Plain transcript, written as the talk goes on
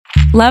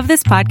Love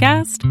this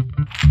podcast?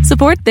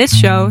 Support this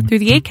show through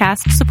the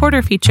Acast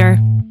supporter feature.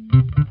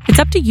 It's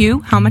up to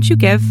you how much you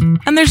give,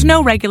 and there's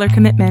no regular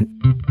commitment.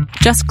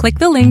 Just click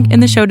the link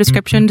in the show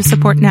description to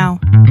support now.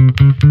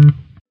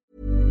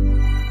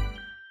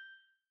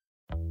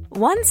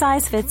 One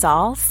size fits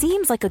all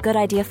seems like a good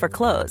idea for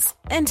clothes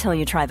until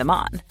you try them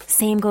on.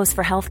 Same goes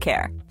for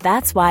healthcare.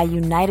 That's why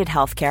United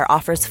Healthcare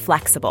offers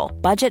flexible,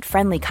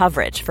 budget-friendly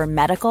coverage for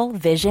medical,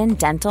 vision,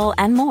 dental,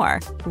 and more.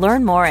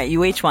 Learn more at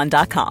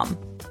uh1.com.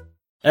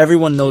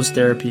 Everyone knows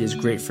therapy is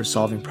great for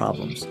solving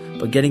problems,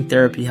 but getting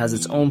therapy has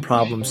its own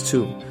problems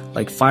too,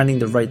 like finding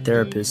the right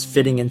therapist,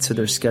 fitting into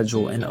their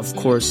schedule, and of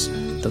course,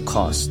 the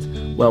cost.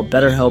 Well,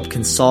 BetterHelp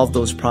can solve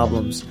those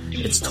problems.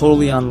 It's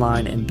totally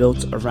online and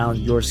built around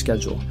your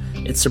schedule.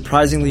 It's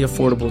surprisingly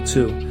affordable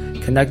too.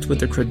 Connect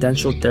with a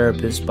credentialed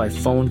therapist by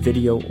phone,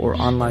 video, or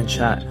online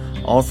chat,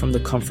 all from the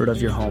comfort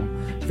of your home.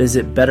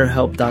 Visit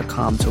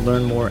BetterHelp.com to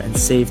learn more and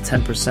save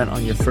 10%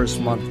 on your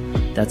first month.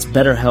 That's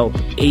BetterHelp,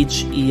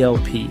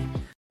 H-E-L-P.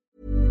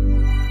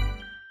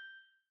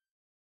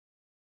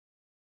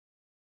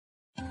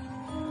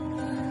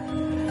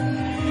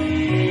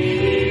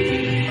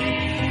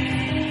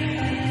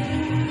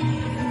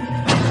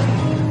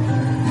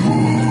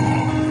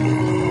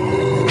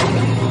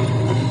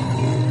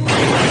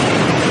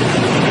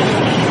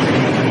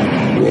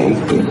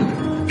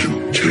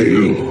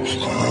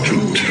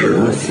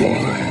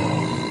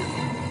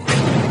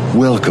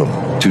 Welcome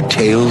to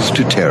Tales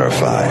to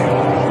Terrify,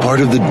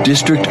 part of the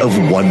District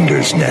of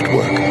Wonders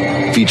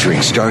network,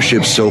 featuring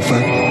Starship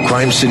Sofa,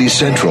 Crime City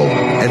Central,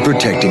 and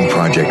Protecting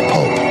Project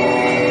Pulp.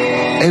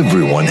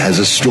 Everyone has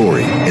a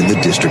story in the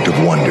District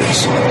of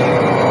Wonders.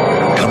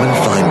 Come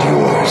and find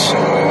yours.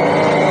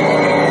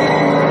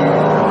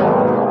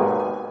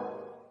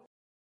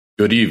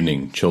 Good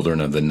evening,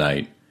 children of the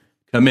night.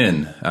 Come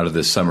in out of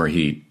this summer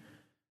heat.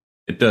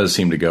 It does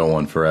seem to go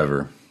on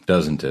forever,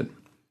 doesn't it?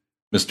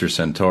 Mr.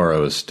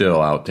 Centauro is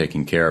still out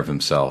taking care of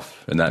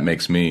himself, and that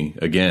makes me,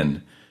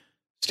 again,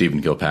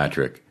 Stephen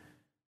Kilpatrick.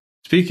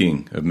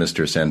 Speaking of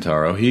Mr.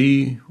 Centauro,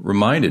 he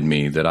reminded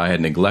me that I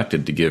had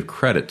neglected to give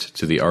credit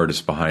to the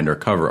artist behind our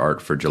cover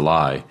art for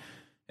July,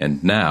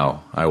 and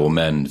now I will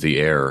mend the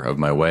error of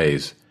my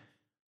ways.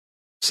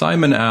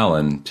 Simon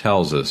Allen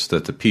tells us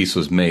that the piece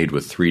was made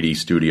with 3D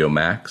Studio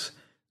Max,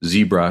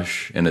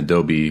 ZBrush, and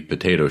Adobe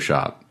Potato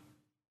Shop.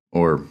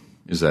 Or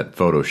is that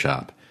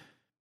Photoshop?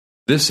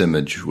 This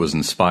image was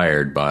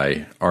inspired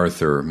by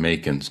Arthur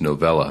Macon's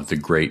novella, The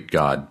Great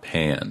God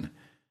Pan.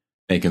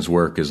 Macon's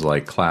work is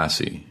like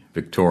classy,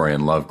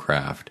 Victorian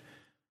Lovecraft.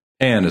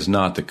 Pan is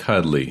not the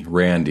cuddly,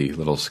 randy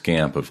little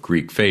scamp of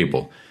Greek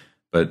fable,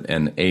 but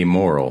an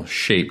amoral,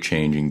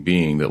 shape-changing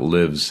being that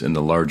lives in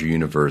the larger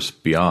universe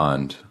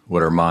beyond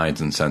what our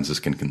minds and senses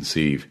can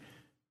conceive.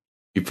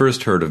 He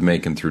first heard of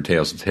Macon through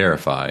Tales to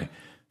Terrify,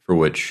 for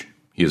which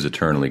he is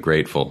eternally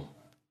grateful.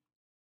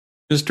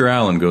 Mr.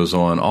 Allen goes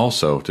on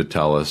also to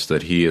tell us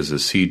that he is a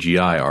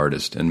CGI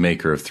artist and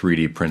maker of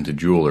 3D printed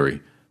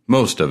jewelry,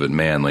 most of it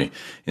manly,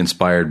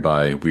 inspired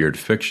by weird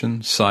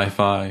fiction,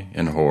 sci-fi,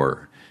 and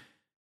horror.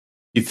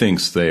 He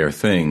thinks they are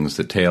things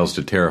that Tales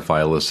to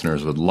Terrify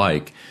listeners would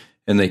like,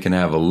 and they can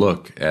have a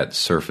look at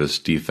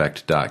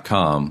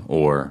surfacedefect.com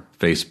or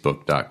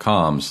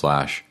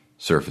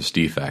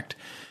facebook.com/surfacedefect.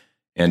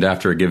 And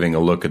after giving a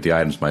look at the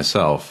items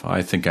myself,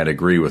 I think I'd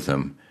agree with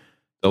him.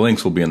 The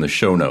links will be in the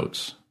show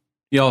notes.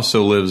 He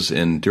also lives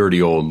in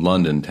dirty old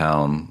London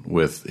town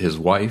with his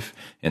wife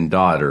and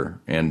daughter,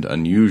 and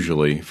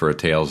unusually for a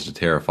Tales to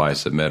Terrify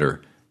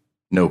submitter,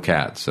 no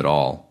cats at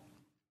all.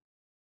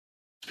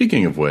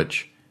 Speaking of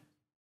which,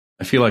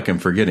 I feel like I'm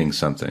forgetting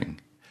something.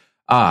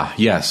 Ah,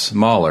 yes,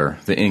 Mahler,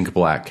 the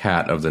ink-black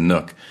cat of the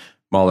Nook.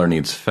 Mahler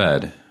needs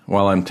fed.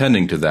 While I'm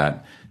tending to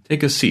that,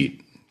 take a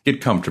seat,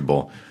 get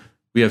comfortable.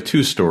 We have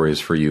 2 stories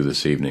for you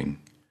this evening.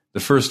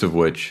 The first of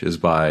which is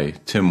by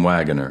Tim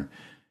Waggone.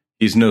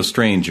 He's no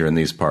stranger in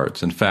these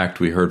parts. In fact,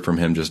 we heard from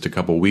him just a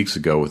couple weeks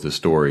ago with the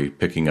story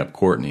Picking Up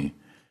Courtney.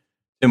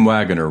 Tim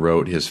Waggone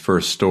wrote his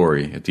first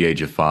story at the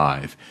age of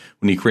 5,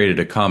 when he created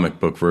a comic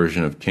book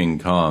version of King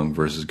Kong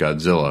vs.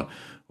 Godzilla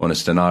on a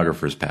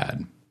stenographer's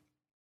pad.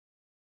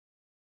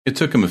 It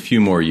took him a few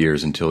more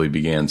years until he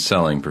began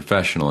selling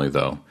professionally,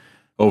 though.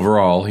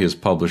 Overall, he has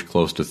published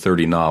close to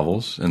 30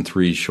 novels and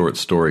 3 short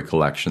story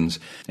collections,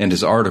 and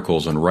his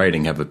articles on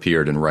writing have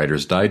appeared in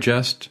Writer's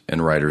Digest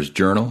and Writer's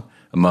Journal,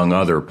 among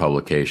other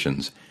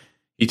publications.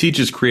 He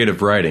teaches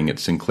creative writing at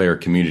Sinclair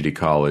Community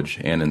College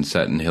and in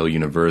Seton Hill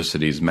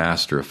University's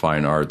Master of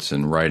Fine Arts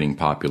in Writing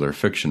Popular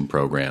Fiction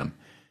program.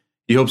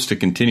 He hopes to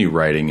continue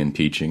writing and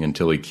teaching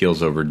until he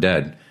keels over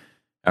dead,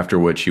 after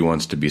which he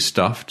wants to be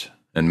stuffed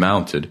and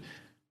mounted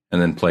and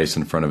then placed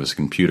in front of his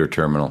computer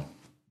terminal.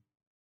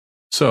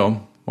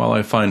 So, while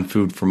I find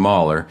food for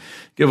Mahler,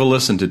 give a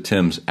listen to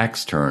Tim's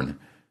Extern,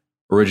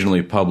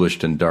 originally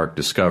published in Dark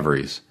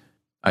Discoveries.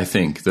 I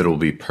think that it will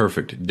be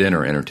perfect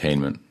dinner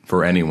entertainment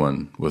for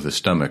anyone with a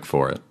stomach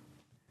for it.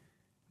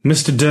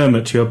 Mr.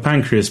 Dermot, your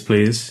pancreas,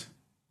 please.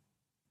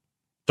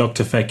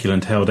 Dr.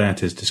 Feculent held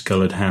out his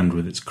discoloured hand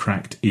with its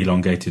cracked,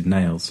 elongated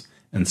nails,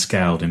 and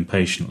scowled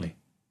impatiently.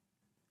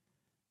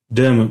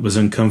 Dermot was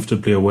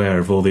uncomfortably aware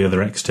of all the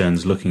other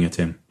externs looking at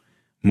him,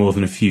 more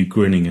than a few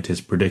grinning at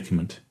his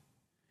predicament.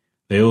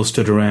 They all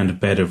stood around a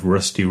bed of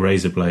rusty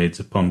razor blades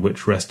upon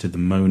which rested the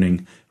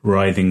moaning,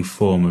 writhing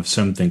form of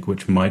something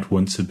which might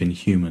once have been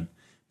human,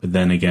 but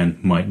then again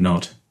might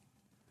not.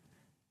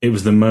 It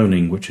was the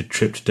moaning which had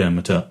tripped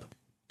Dermot up.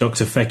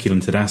 Dr.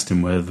 Feculent had asked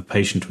him whether the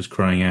patient was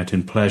crying out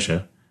in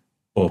pleasure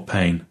or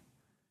pain.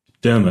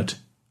 Dermot,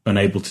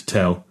 unable to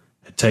tell,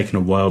 had taken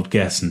a wild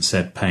guess and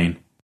said pain.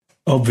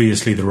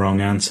 Obviously the wrong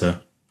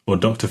answer, or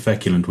Dr.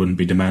 Feculent wouldn't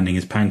be demanding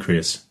his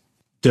pancreas.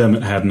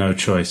 Dermot had no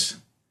choice.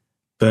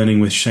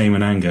 Burning with shame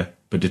and anger,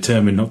 but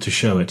determined not to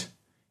show it,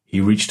 he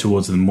reached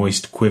towards the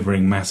moist,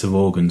 quivering mass of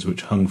organs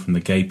which hung from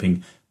the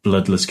gaping,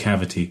 bloodless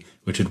cavity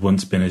which had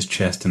once been his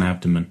chest and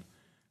abdomen,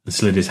 and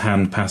slid his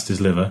hand past his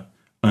liver,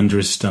 under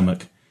his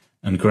stomach,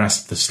 and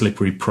grasped the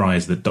slippery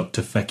prize that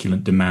Dr.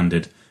 Feculent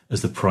demanded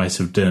as the price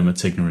of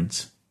Dermot's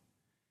ignorance.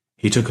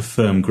 He took a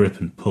firm grip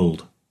and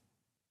pulled.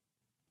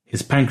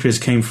 His pancreas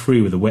came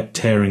free with a wet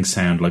tearing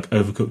sound like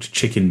overcooked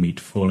chicken meat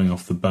falling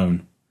off the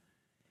bone.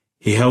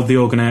 He held the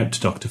organ out to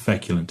Dr.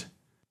 Feculent.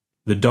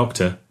 The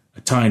doctor,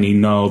 a tiny,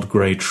 gnarled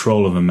grey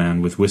troll of a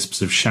man with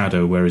wisps of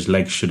shadow where his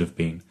legs should have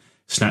been,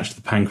 snatched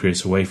the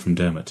pancreas away from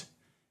Dermot.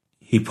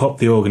 He popped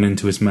the organ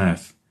into his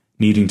mouth,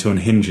 needing to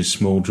unhinge his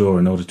small jaw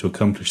in order to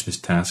accomplish this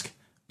task,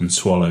 and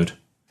swallowed.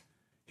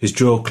 His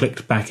jaw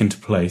clicked back into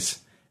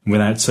place, and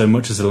without so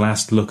much as a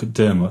last look at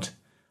Dermot,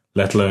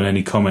 let alone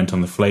any comment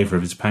on the flavour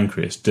of his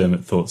pancreas,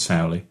 Dermot thought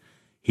sourly,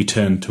 he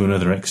turned to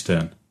another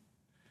extern.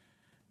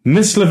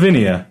 "Miss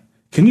Lavinia,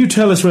 can you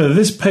tell us whether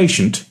this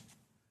patient—"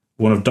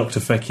 One of Dr.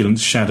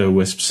 Feculent's shadow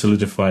wisps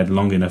solidified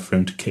long enough for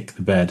him to kick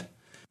the bed,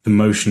 the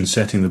motion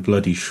setting the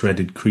bloody,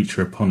 shredded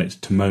creature upon it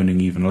to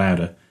moaning even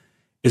louder,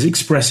 "is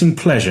expressing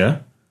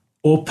pleasure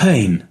or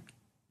pain?"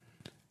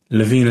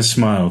 Lavinia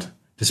smiled,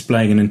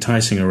 displaying an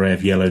enticing array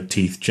of yellow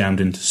teeth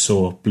jammed into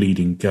sore,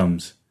 bleeding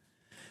gums.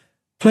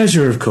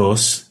 "Pleasure, of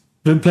course,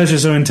 but pleasure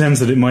so intense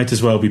that it might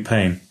as well be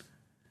pain."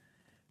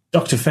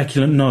 Dr.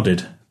 Feculent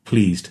nodded,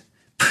 pleased.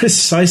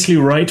 "Precisely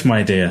right,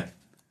 my dear."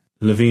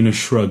 Lavinia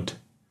shrugged,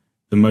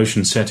 the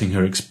motion setting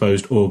her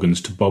exposed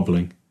organs to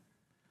bobbling.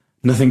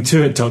 "Nothing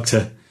to it,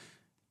 Doctor."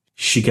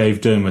 She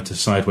gave Dermot a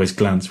sideways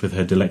glance with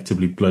her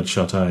delectably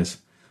bloodshot eyes.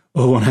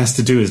 "All one has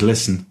to do is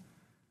listen."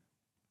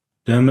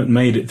 Dermot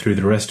made it through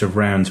the rest of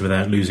rounds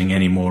without losing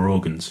any more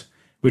organs,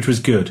 which was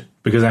good,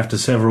 because after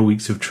several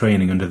weeks of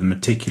training under the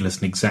meticulous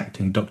and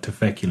exacting Dr.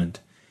 Feculent,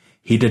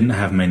 he didn't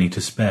have many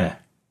to spare.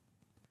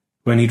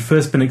 When he'd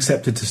first been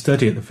accepted to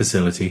study at the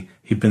facility,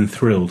 he'd been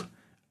thrilled,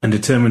 and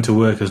determined to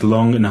work as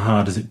long and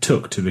hard as it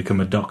took to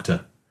become a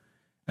doctor,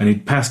 and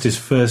he'd passed his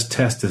first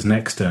test as an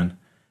extern,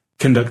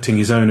 conducting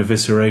his own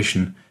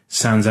evisceration,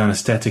 sans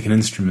anaesthetic and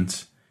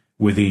instruments,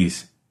 with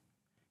ease.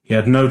 He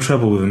had no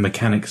trouble with the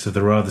mechanics of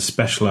the rather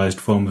specialised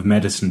form of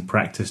medicine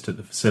practised at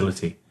the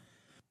facility,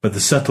 but the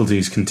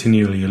subtleties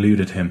continually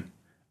eluded him,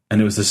 and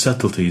it was the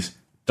subtleties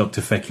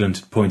Dr. Feculent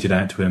had pointed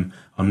out to him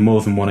on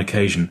more than one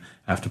occasion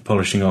after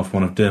polishing off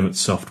one of Dermot's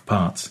soft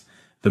parts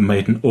that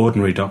made an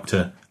ordinary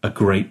doctor a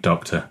great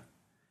doctor,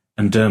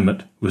 and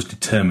Dermot was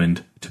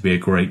determined to be a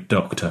great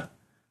doctor,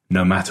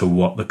 no matter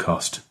what the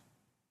cost.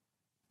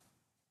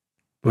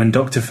 When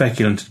Dr.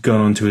 Feculent had gone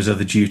on to his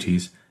other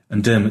duties,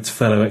 and Dermot's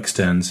fellow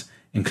externs,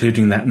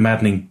 including that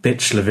maddening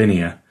bitch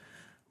Lavinia,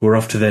 were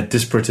off to their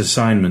disparate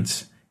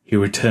assignments, he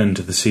returned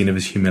to the scene of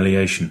his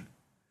humiliation.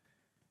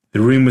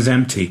 The room was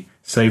empty,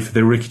 save for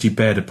the rickety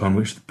bed upon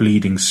which the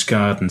bleeding,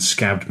 scarred and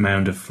scabbed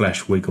mound of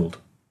flesh wiggled.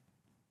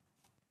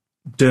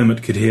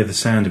 Dermot could hear the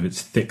sound of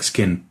its thick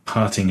skin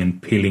parting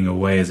and peeling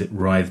away as it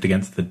writhed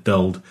against the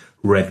dulled,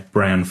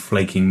 red-brown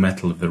flaking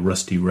metal of the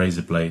rusty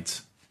razor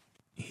blades.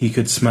 He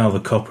could smell the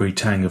coppery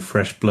tang of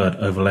fresh blood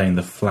overlaying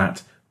the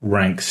flat,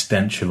 rank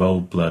stench of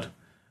old blood,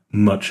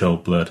 much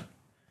old blood.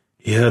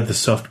 He heard the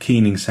soft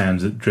keening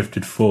sounds that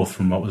drifted forth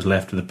from what was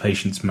left of the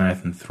patient's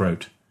mouth and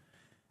throat.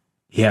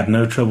 He had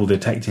no trouble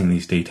detecting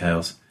these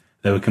details.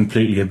 They were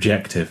completely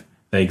objective.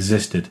 They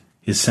existed.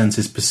 His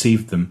senses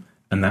perceived them,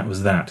 and that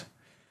was that.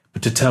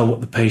 But to tell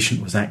what the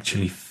patient was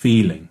actually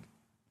feeling—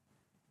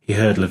 He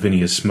heard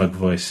Lavinia's smug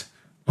voice.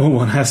 "All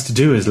one has to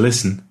do is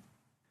listen."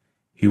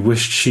 He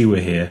wished she were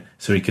here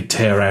so he could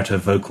tear out her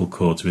vocal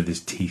cords with his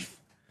teeth.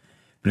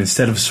 But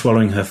instead of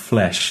swallowing her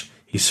flesh,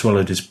 he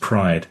swallowed his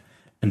pride,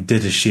 and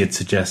did as she had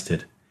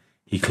suggested.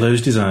 He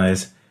closed his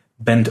eyes,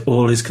 bent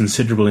all his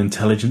considerable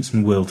intelligence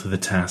and will to the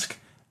task,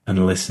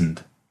 and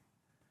listened.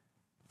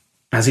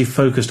 As he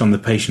focused on the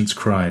patient's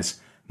cries,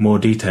 more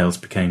details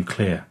became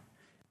clear.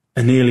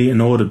 A nearly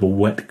inaudible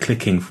wet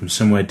clicking from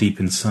somewhere deep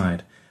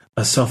inside,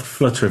 a soft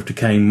flutter of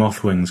decaying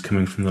moth wings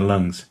coming from the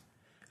lungs,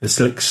 a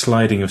slick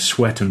sliding of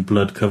sweat and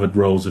blood-covered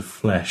rolls of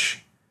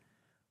flesh.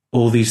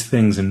 All these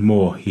things and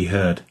more he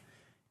heard,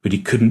 but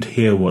he couldn't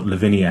hear what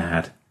Lavinia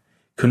had,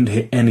 couldn't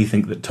hear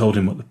anything that told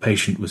him what the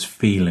patient was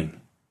feeling.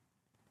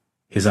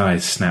 His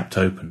eyes snapped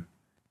open.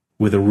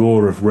 With a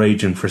roar of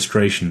rage and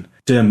frustration,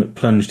 Dermot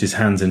plunged his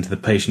hands into the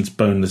patient's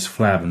boneless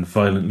flab and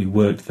violently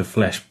worked the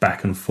flesh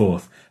back and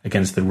forth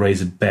against the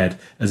razored bed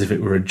as if it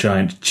were a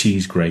giant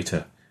cheese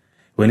grater.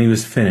 When he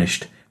was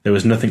finished, there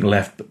was nothing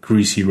left but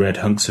greasy red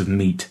hunks of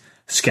meat,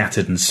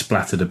 scattered and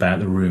splattered about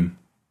the room.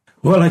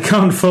 "Well, I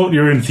can't fault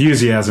your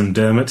enthusiasm,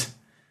 Dermot."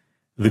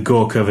 The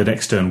gore-covered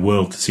extern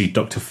whirled to see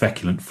Dr.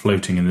 Feculent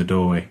floating in the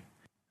doorway.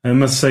 "I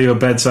must say your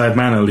bedside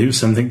manner leaves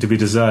something to be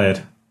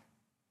desired."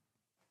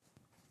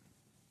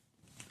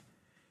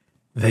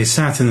 They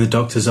sat in the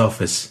doctor's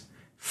office,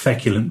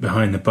 Feculent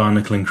behind the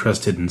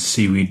barnacle-encrusted and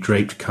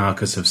seaweed-draped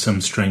carcass of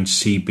some strange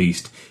sea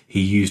beast he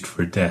used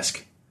for a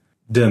desk.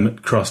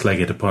 Dermot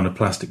cross-legged upon a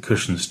plastic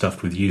cushion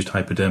stuffed with used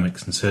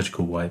hypodermics and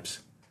surgical wipes.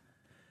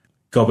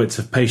 Gobbets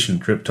of patient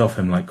dripped off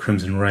him like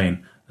crimson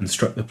rain and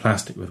struck the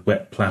plastic with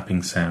wet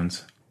plapping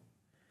sounds.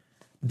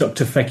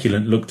 Dr.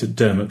 Feculent looked at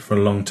Dermot for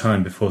a long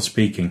time before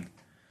speaking.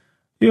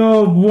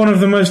 "You're one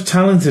of the most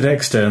talented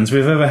externs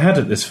we've ever had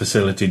at this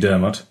facility,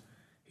 Dermot,"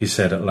 he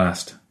said at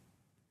last.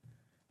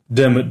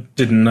 Dermot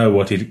didn't know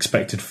what he'd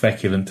expected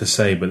Feculent to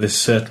say, but this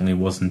certainly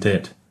wasn't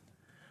it.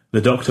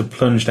 The doctor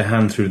plunged a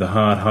hand through the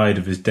hard hide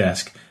of his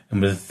desk and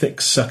with a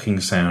thick sucking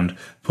sound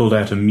pulled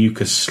out a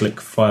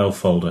mucus-slick file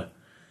folder.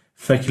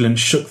 Feculent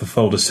shook the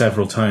folder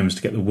several times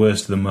to get the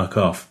worst of the muck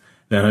off,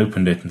 then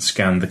opened it and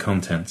scanned the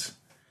contents.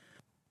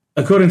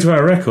 "According to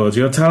our records,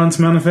 your talents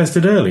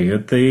manifested early,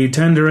 at the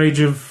tender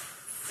age of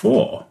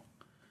 4.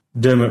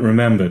 Dermot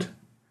remembered.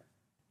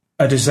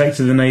 "I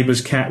dissected the neighbour's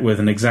cat with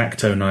an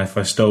X-Acto knife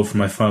I stole from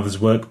my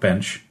father's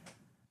workbench."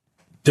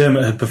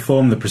 Dermot had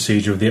performed the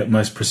procedure with the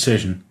utmost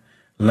precision,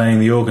 laying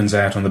the organs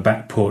out on the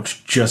back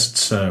porch just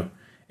so,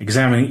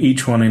 examining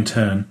each one in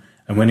turn,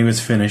 and when he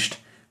was finished,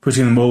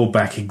 putting them all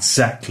back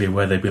exactly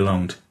where they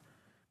belonged.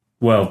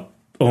 Well,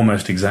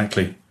 almost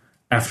exactly.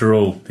 After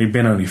all, he'd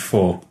been only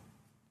 4.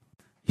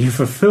 "You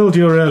fulfilled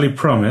your early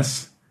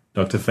promise,"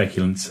 Dr.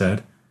 Feculent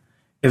said,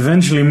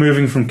 "eventually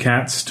moving from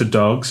cats to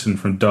dogs, and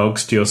from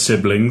dogs to your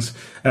siblings,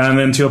 and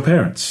then to your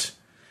parents.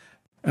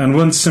 And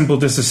once simple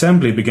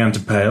disassembly began to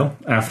pale,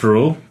 after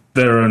all,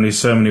 there are only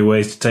so many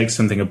ways to take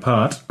something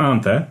apart,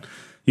 aren't there?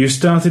 You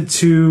started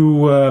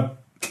to,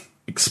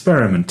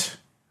 experiment.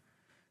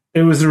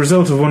 It was the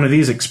result of one of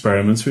these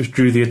experiments which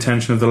drew the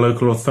attention of the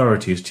local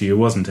authorities to you,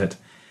 wasn't it?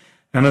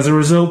 And as a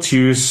result,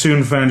 you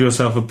soon found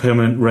yourself a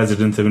permanent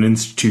resident of an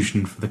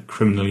institution for the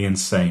criminally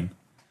insane.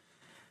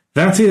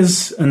 That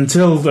is,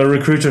 until a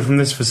recruiter from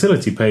this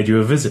facility paid you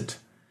a visit.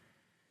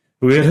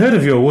 We had heard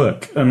of your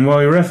work, and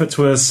while your efforts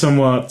were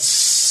somewhat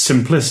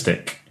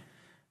simplistic,"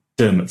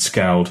 Dermot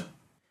scowled,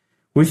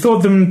 "we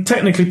thought them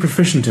technically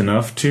proficient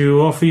enough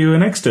to offer you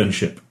an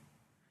externship."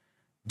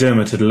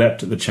 Dermot had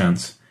leapt at the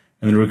chance,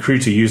 and the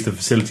recruiter used the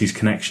facility's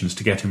connections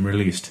to get him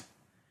released.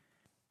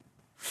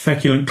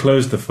 Feculent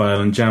closed the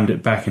file and jammed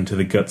it back into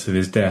the guts of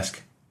his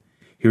desk.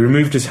 He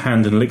removed his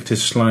hand and licked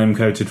his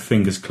slime-coated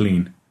fingers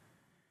clean.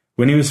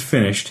 When he was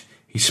finished,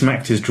 he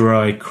smacked his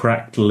dry,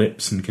 cracked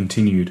lips and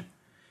continued.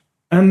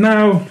 "And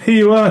now, here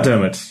you are,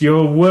 Dermot.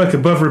 Your work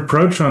above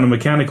reproach on a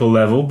mechanical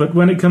level, but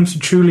when it comes to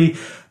truly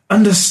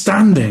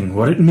understanding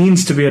what it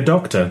means to be a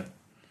doctor..."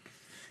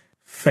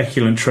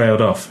 Feculent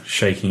trailed off,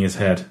 shaking his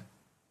head.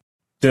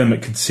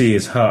 Dermot could see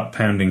his heart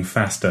pounding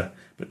faster,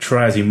 but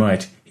try as he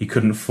might, he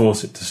couldn't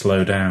force it to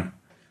slow down.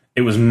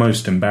 It was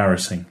most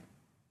embarrassing.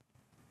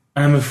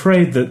 "I'm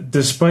afraid that,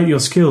 despite your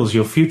skills,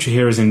 your future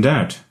here is in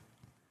doubt."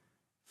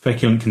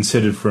 Feculent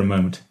considered for a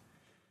moment.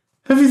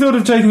 "Have you thought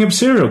of taking up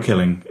serial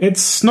killing?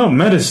 It's not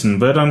medicine,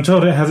 but I'm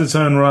told it has its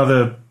own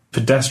rather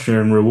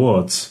pedestrian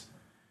rewards."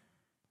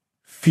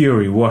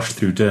 Fury washed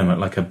through Dermot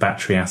like a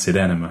battery-acid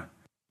enema.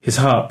 His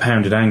heart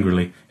pounded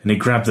angrily, and he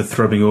grabbed the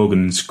throbbing organ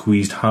and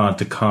squeezed hard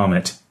to calm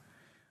it.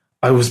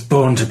 "I was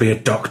born to be a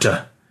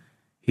doctor,"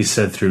 he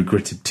said through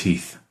gritted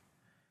teeth.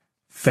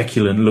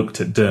 Feculent looked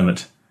at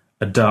Dermot,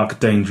 a dark,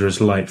 dangerous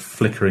light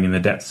flickering in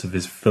the depths of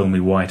his filmy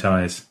white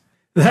eyes.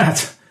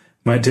 "That,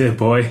 my dear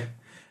boy,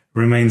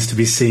 remains to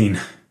be seen."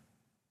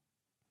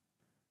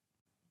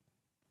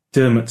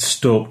 Dermot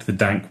stalked the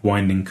dank,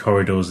 winding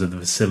corridors of the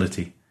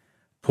facility,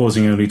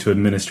 pausing only to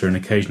administer an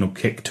occasional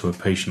kick to a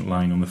patient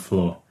lying on the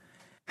floor.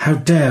 How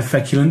dare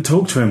Feculent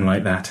talk to him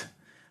like that?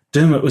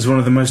 Dermot was one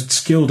of the most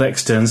skilled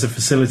externs the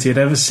facility had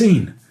ever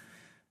seen.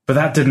 But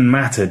that didn't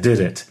matter, did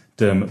it?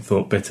 Dermot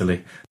thought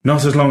bitterly.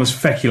 Not as long as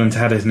Feculent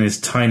had it in his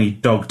tiny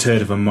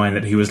dog-turd of a mind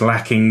that he was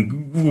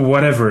lacking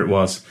whatever it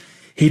was.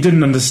 He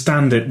didn't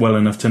understand it well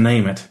enough to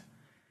name it.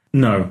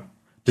 No,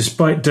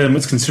 despite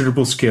Dermot's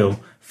considerable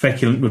skill,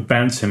 Feculent would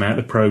bounce him out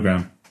the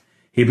programme.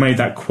 He'd made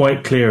that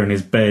quite clear in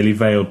his barely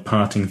veiled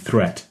parting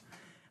threat.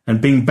 And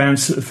being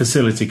bounced at the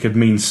facility could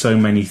mean so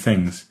many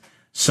things.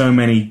 So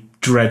many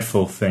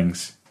dreadful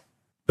things.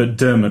 But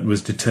Dermot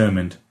was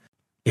determined.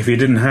 If he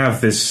didn't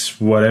have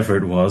this whatever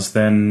it was,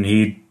 then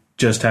he'd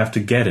just have to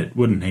get it,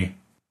 wouldn't he?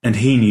 And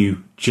he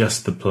knew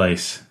just the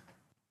place.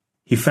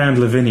 He found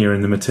Lavinia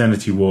in the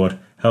maternity ward,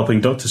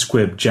 helping Dr.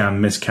 Squibb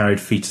jam miscarried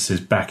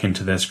fetuses back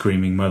into their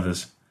screaming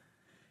mothers.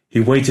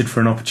 He waited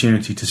for an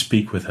opportunity to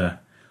speak with her,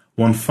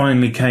 One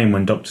finally came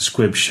when Dr.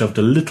 Squibb shoved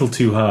a little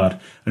too hard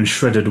and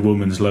shredded a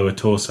woman's lower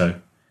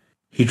torso.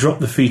 He dropped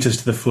the fetus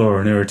to the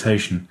floor in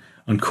irritation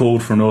and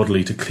called for an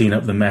orderly to clean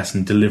up the mess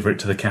and deliver it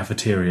to the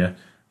cafeteria,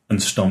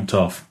 and stomped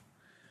off.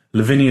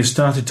 Lavinia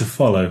started to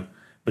follow,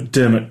 but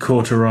Dermot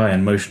caught her eye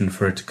and motioned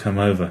for her to come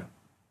over.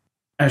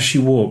 As she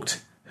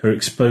walked, her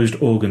exposed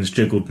organs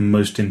jiggled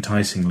most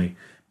enticingly,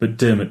 but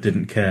Dermot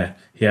didn't care.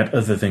 He had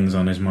other things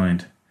on his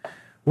mind.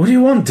 "What do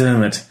you want,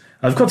 Dermot?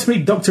 I've got to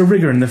meet Dr.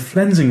 Rigger in the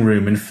flensing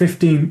room in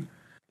 15...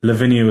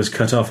 Lavinia was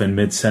cut off in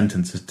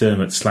mid-sentence as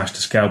Dermot slashed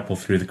a scalpel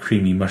through the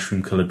creamy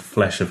mushroom-coloured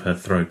flesh of her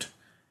throat.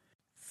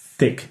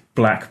 Thick,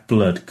 black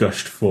blood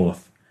gushed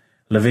forth.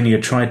 Lavinia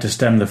tried to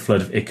stem the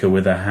flood of ichor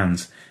with her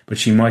hands, but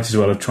she might as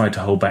well have tried to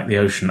hold back the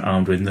ocean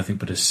armed with nothing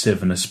but a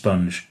sieve and a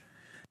sponge.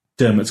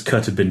 Dermot's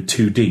cut had been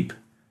too deep,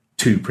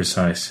 too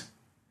precise.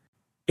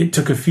 It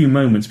took a few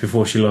moments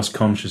before she lost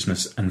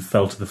consciousness and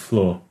fell to the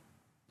floor.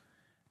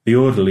 The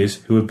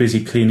orderlies, who were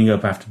busy cleaning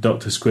up after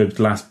Dr. Squibb's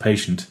last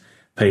patient,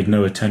 paid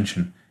no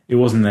attention. It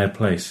wasn't their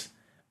place,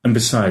 and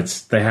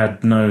besides, they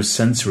had no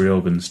sensory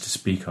organs to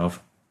speak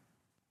of.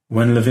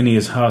 When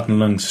Lavinia's heart and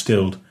lungs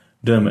stilled,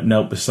 Dermot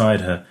knelt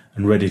beside her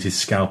and readied his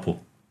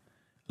scalpel.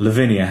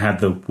 Lavinia had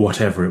the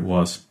whatever it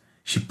was.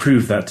 She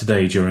proved that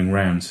today during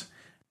rounds.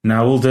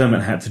 Now all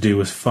Dermot had to do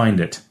was find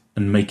it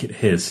and make it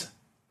his.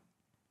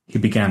 He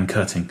began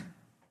cutting.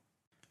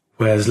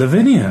 "Where's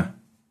Lavinia?"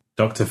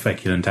 Dr.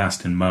 Feculent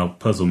asked in mild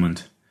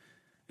puzzlement.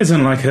 "It's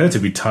unlike her to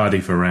be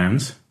tardy for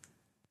rounds."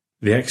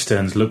 The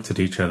externs looked at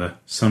each other,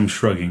 some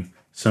shrugging,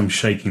 some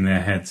shaking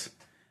their heads.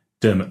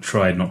 Dermot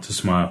tried not to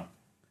smile.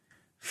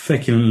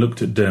 Feculent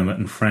looked at Dermot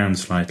and frowned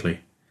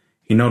slightly.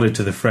 He nodded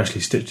to the freshly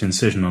stitched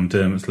incision on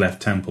Dermot's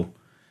left temple.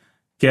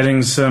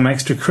 "Getting some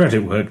extra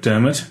credit work,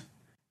 Dermot?"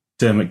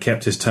 Dermot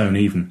kept his tone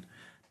even.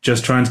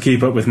 "Just trying to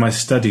keep up with my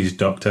studies,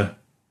 Doctor."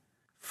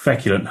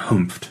 Feculent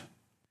humphed.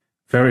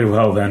 "Very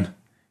well, then."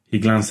 He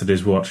glanced at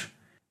his watch.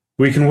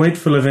 "We can wait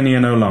for Lavinia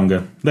no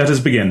longer. Let us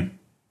begin."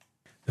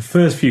 The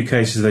first few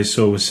cases they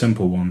saw were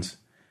simple ones.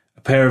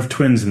 A pair of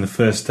twins in the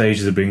first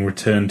stages of being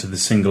returned to the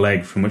single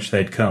egg from which they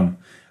had come,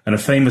 and a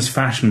famous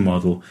fashion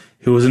model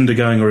who was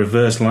undergoing a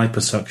reverse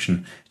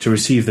liposuction to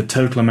receive the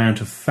total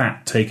amount of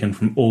fat taken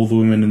from all the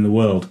women in the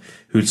world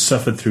who had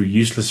suffered through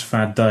useless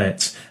fad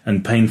diets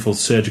and painful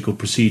surgical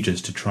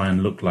procedures to try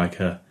and look like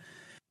her.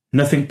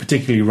 Nothing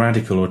particularly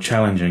radical or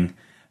challenging,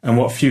 and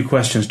what few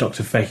questions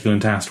Dr.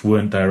 Feculent asked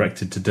weren't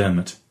directed to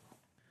Dermot.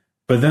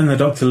 But then the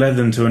doctor led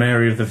them to an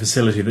area of the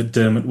facility that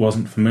Dermot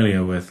wasn't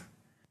familiar with.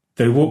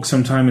 They walked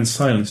some time in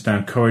silence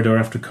down corridor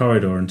after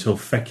corridor until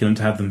Feculent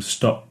had them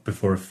stop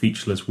before a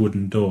featureless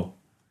wooden door.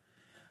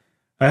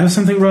 "I have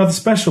something rather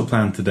special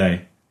planned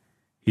today."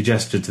 He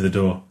gestured to the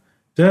door.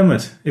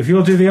 "Dermot, if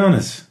you'll do the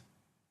honours."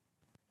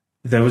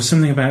 There was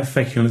something about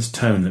Feculent's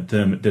tone that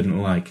Dermot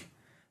didn't like,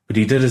 but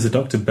he did as the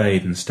doctor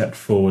bade and stepped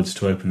forwards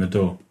to open the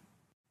door.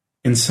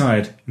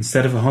 Inside,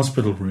 instead of a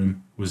hospital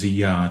room, was a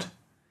yard.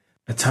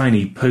 A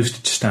tiny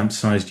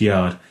postage-stamp-sized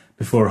yard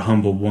before a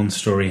humble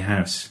one-storey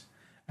house.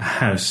 A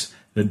house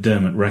that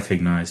Dermot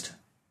recognised.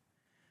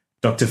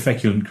 Dr.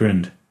 Feculent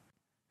grinned.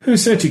 "Who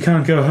said you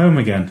can't go home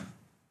again?"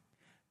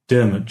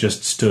 Dermot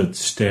just stood,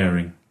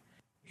 staring.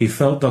 He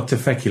felt Dr.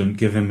 Feculent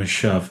give him a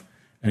shove,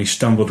 and he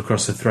stumbled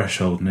across the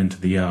threshold and into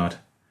the yard.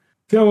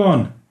 "Go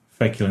on,"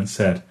 Feculent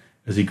said,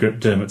 as he gripped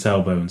Dermot's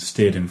elbow and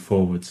steered him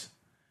forwards.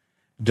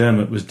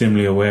 Dermot was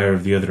dimly aware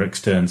of the other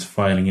externs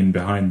filing in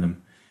behind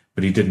them,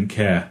 but he didn't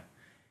care.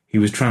 He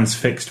was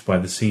transfixed by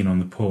the scene on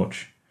the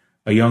porch.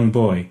 A young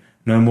boy,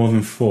 no more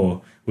than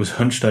 4, was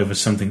hunched over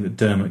something that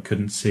Dermot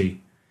couldn't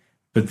see.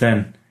 But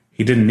then,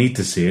 he didn't need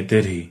to see it,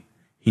 did he?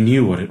 He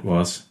knew what it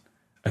was.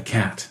 A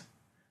cat.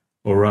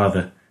 Or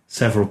rather,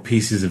 several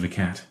pieces of a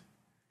cat.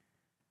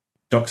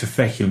 Dr.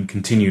 Feculent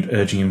continued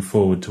urging him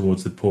forward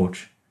towards the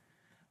porch.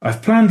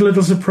 "I've planned a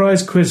little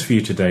surprise quiz for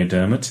you today,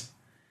 Dermot."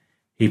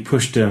 He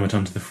pushed Dermot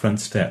onto the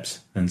front steps,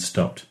 then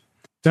stopped.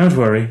 "Don't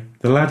worry,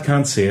 the lad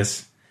can't see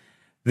us.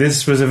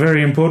 This was a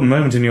very important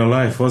moment in your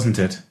life, wasn't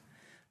it?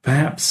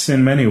 Perhaps,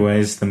 in many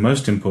ways, the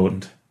most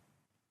important."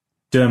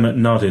 Dermot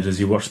nodded as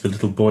he watched the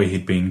little boy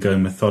he'd been go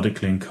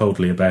methodically and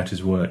coldly about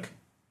his work.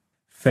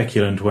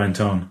 Feculent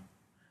went on.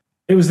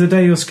 "It was the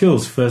day your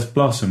skills first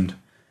blossomed.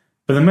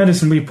 But the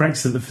medicine we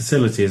practice at the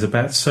facility is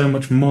about so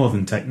much more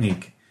than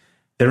technique.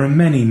 There are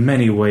many,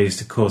 many ways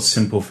to cause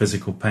simple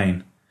physical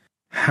pain.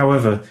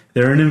 However,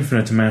 there are an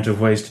infinite amount of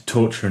ways to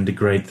torture and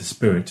degrade the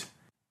spirit.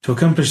 To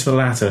accomplish the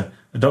latter,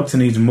 a doctor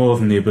needs more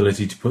than the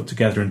ability to put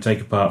together and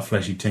take apart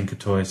fleshy tinker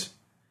toys.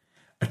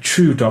 A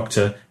true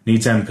doctor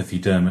needs empathy,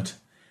 Dermot.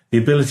 The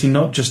ability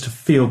not just to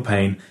feel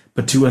pain,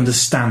 but to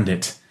understand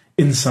it,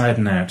 inside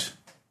and out."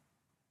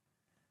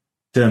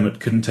 Dermot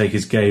couldn't take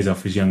his gaze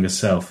off his younger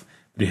self,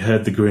 but he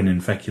heard the grin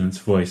in Feculent's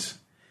voice.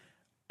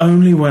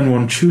 "Only when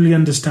one truly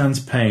understands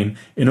pain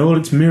in all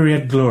its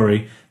myriad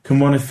glory can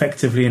one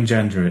effectively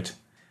engender it.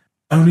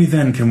 Only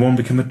then can one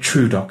become a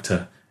true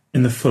doctor,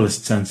 in the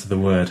fullest sense of the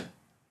word."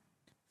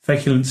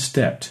 Feculent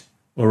stepped,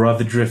 or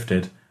rather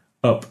drifted,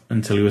 up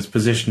until he was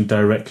positioned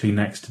directly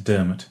next to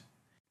Dermot.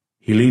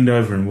 He leaned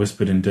over and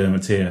whispered in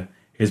Dermot's ear,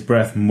 his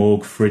breath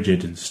morgue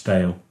frigid and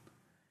stale.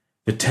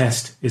 The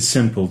test is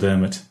simple,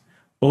 Dermot.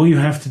 All you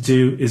have to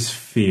do is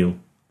feel.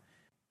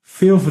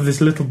 Feel for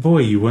this little boy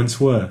you once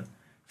were.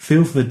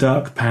 Feel for the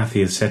dark path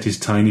he has set his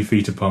tiny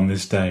feet upon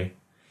this day.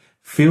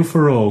 Feel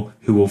for all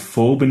who will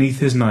fall beneath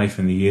his knife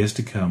in the years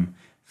to come.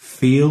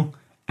 Feel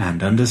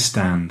and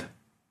understand.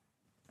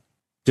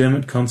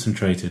 Dermot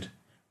concentrated,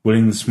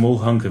 willing the small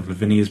hunk of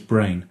Lavinia's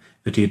brain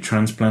that he had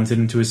transplanted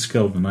into his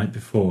skull the night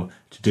before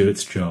to do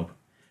its job,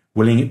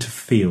 willing it to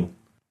feel.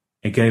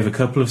 It gave a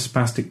couple of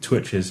spastic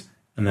twitches,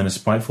 and then a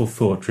spiteful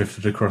thought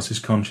drifted across his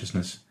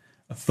consciousness,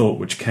 a thought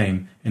which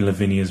came in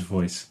Lavinia's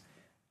voice.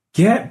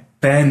 Get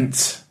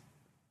bent!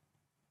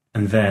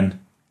 And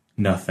then,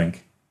 nothing.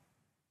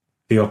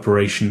 The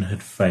operation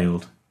had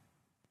failed.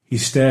 He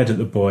stared at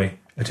the boy,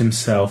 at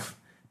himself,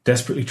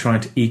 desperately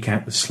trying to eke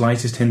out the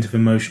slightest hint of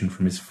emotion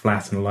from his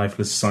flat and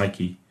lifeless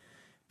psyche.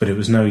 But it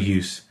was no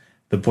use.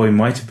 The boy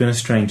might have been a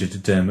stranger to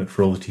Dermot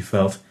for all that he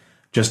felt,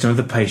 just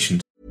another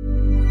patient.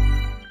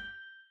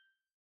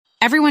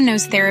 Everyone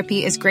knows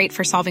therapy is great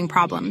for solving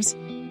problems,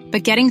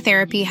 but getting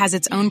therapy has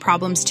its own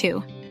problems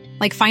too,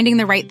 like finding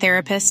the right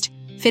therapist,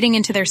 fitting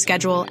into their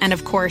schedule, and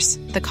of course,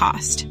 the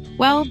cost.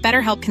 Well,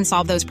 BetterHelp can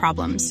solve those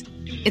problems.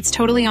 It's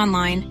totally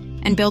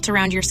online and built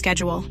around your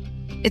schedule.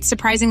 It's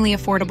surprisingly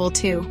affordable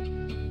too.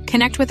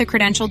 Connect with a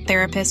credentialed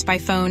therapist by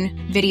phone,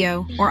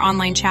 video, or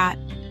online chat,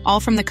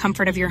 all from the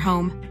comfort of your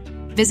home.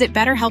 Visit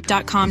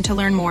BetterHelp.com to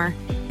learn more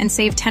and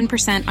save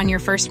 10% on your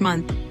first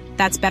month.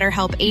 That's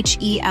BetterHelp,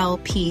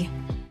 H-E-L-P.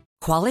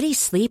 Quality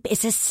sleep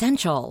is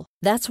essential.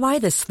 That's why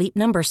the Sleep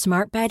Number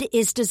Smart Bed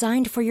is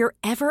designed for your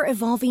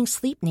ever-evolving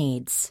sleep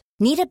needs.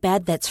 Need a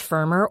bed that's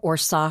firmer or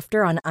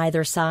softer on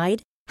either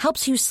side?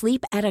 Helps you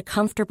sleep at a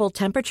comfortable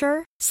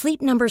temperature?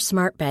 Sleep Number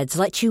Smart Beds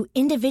let you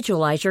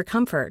individualize your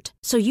comfort,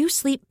 so you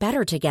sleep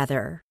better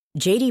together.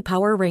 J.D.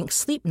 Power ranks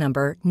Sleep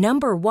Number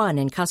number 1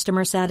 in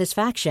customer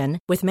satisfaction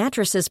with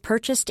mattresses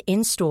purchased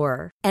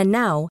in-store. And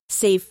now,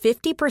 save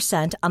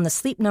 50% on the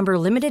Sleep Number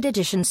Limited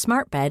Edition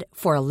Smart Bed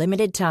for a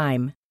limited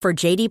time. For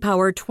J.D.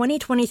 Power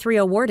 2023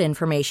 award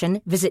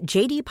information, visit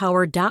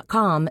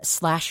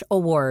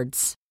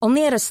jdpower.com/awards.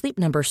 Only at a Sleep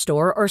Number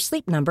store or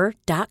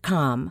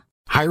sleepnumber.com.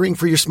 Hiring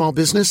for your small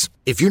business?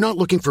 If you're not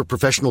looking for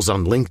professionals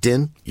on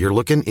LinkedIn, you're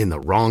looking in the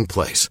wrong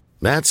place.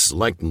 That's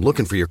like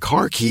looking for your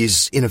car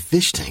keys in a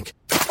fish tank.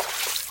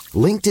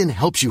 LinkedIn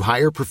helps you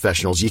hire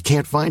professionals you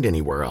can't find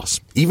anywhere else,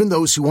 even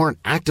those who aren't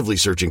actively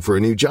searching for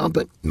a new job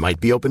but might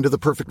be open to the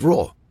perfect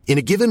role. In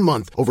a given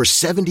month, over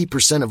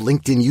 70% of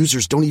LinkedIn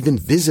users don't even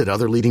visit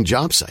other leading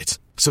job sites.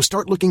 So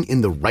start looking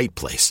in the right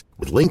place.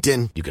 With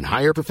LinkedIn, you can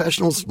hire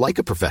professionals like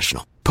a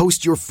professional.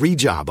 Post your free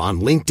job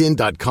on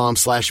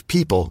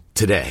linkedin.com/people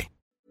today.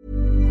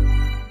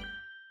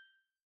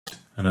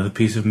 Another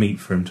piece of meat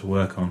for him to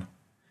work on.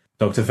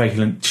 Dr.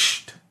 Feculent,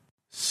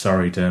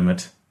 Sorry,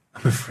 Dermot.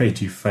 I'm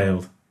afraid you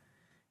failed.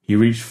 He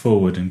reached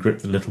forward and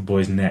gripped the little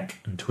boy's neck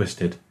and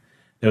twisted.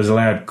 There was a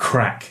loud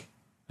crack,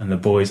 and the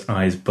boy's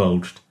eyes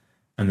bulged,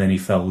 and then he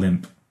fell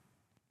limp.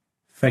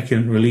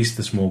 Feculent released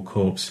the small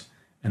corpse,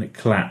 and it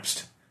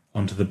collapsed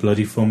onto the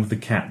bloody form of the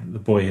cat that the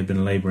boy had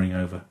been labouring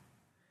over.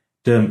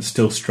 Dermot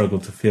still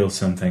struggled to feel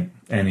something,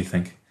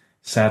 anything.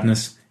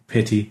 Sadness,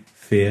 pity,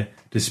 fear,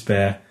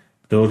 despair,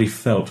 but all he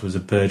felt was a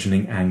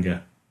burgeoning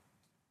anger.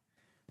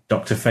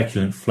 Dr.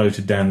 Feculent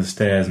floated down the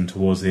stairs and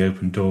towards the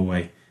open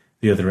doorway,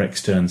 the other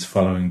externs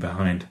following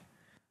behind.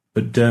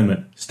 But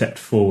Dermot stepped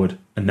forward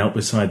and knelt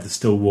beside the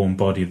still warm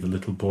body of the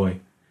little boy.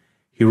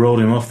 He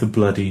rolled him off the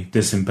bloody,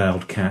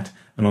 disemboweled cat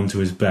and onto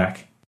his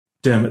back.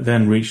 Dermot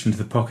then reached into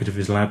the pocket of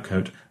his lab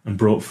coat and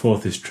brought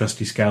forth his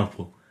trusty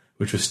scalpel,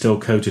 which was still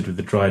coated with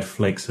the dried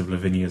flakes of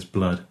Lavinia's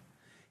blood.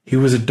 He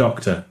was a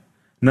doctor,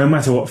 no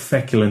matter what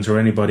Feculent or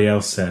anybody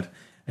else said,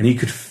 and he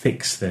could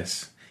fix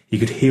this. He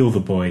could heal the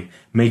boy,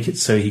 make it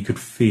so he could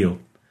feel.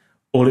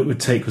 All it would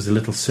take was a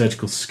little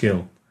surgical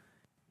skill.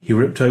 He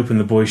ripped open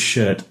the boy's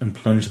shirt and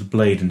plunged the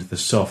blade into the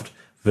soft,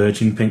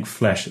 virgin pink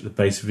flesh at the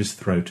base of his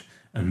throat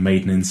and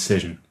made an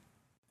incision.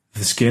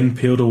 The skin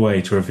peeled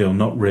away to reveal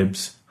not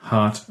ribs,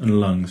 heart and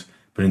lungs,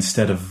 but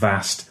instead a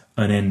vast,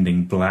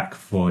 unending black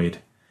void,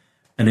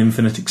 an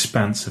infinite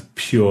expanse of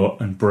pure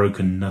and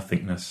broken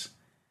nothingness.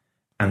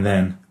 And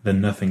then the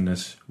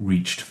nothingness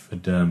reached for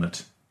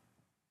Dermot.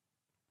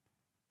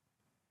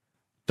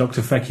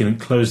 Dr.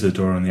 Feculent closed the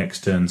door on the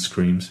extern's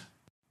screams.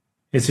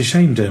 It's a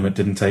shame Dermot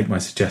didn't take my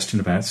suggestion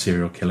about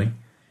serial killing.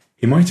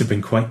 He might have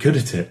been quite good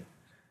at it.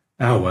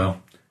 Ah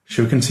well,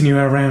 shall we continue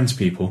our rounds,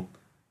 people?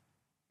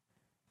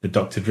 The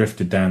doctor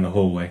drifted down the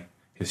hallway,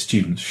 his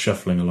students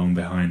shuffling along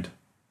behind.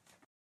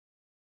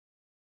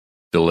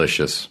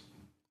 Delicious.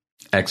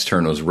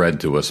 Extern was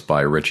read to us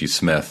by Richie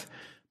Smith,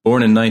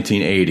 born in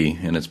 1980,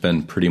 and it's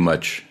been pretty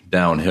much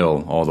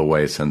downhill all the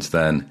way since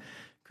then.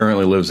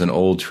 Currently lives in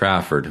Old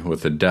Trafford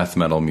with a death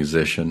metal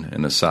musician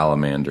and a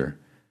salamander.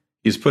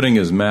 He's putting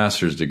his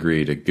master's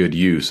degree to good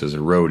use as a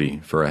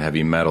roadie for a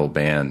heavy metal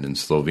band in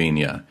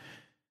Slovenia.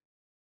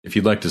 If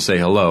you'd like to say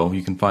hello,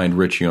 you can find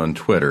Richie on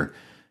Twitter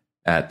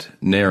at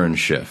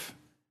Narenschiff.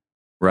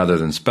 Rather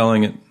than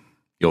spelling it,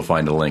 you'll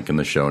find a link in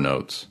the show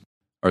notes.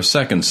 Our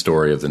second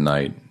story of the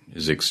night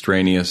is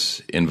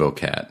Extraneous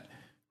Invocat,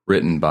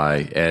 written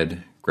by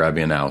Ed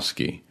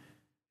Grabianowski.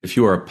 If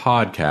you are a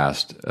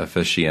podcast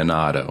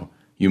aficionado,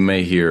 you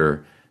may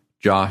hear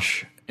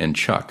Josh and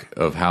Chuck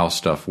of How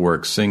Stuff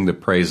Works sing the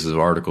praises of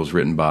articles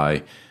written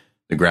by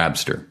the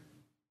Grabster.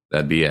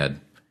 That'd be Ed.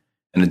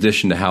 In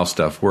addition to How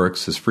Stuff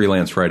Works, his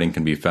freelance writing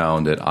can be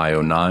found at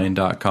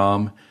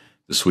io9.com,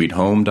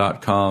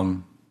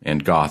 thesweethome.com,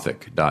 and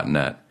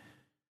gothic.net.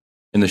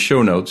 In the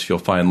show notes, you'll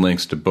find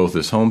links to both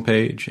his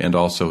homepage and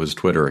also his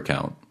Twitter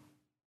account.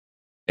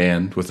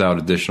 And, without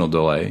additional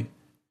delay,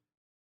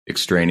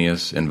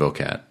 Extraneous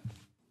Invocat.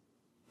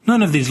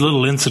 None of these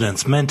little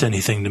incidents meant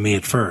anything to me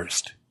at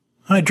first.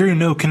 I drew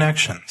no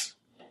connections.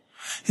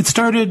 It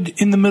started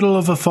in the middle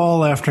of a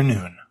fall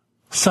afternoon,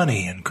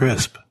 sunny and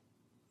crisp.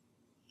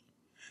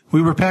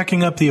 We were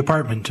packing up the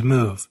apartment to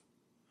move.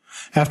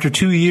 After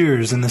 2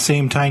 years in the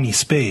same tiny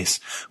space,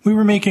 we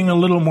were making a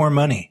little more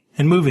money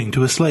and moving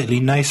to a slightly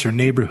nicer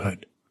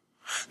neighborhood.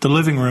 The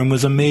living room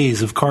was a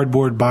maze of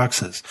cardboard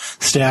boxes,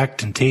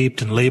 stacked and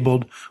taped and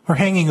labeled, or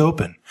hanging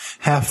open,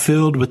 half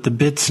filled with the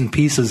bits and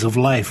pieces of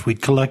life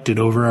we'd collected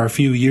over our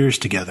few years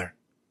together.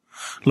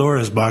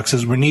 Laura's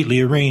boxes were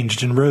neatly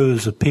arranged in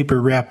rows of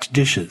paper-wrapped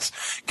dishes,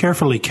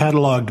 carefully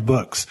catalogued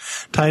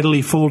books,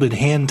 tidily folded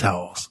hand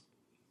towels.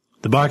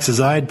 The boxes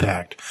I'd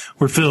packed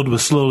were filled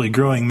with slowly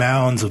growing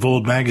mounds of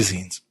old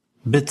magazines,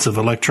 bits of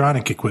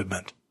electronic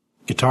equipment,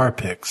 guitar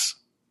picks.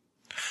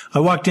 I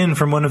walked in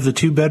from one of the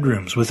 2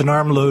 bedrooms with an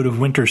armload of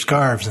winter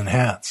scarves and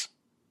hats.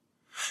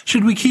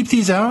 Should we keep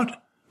these out,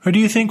 or do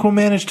you think we'll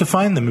manage to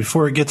find them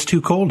before it gets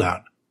too cold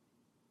out?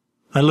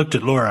 I looked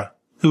at Laura,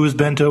 who was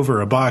bent over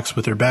a box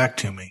with her back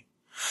to me.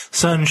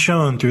 Sun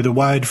shone through the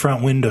wide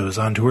front windows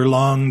onto her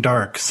long,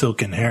 dark,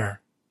 silken hair.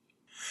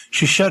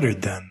 She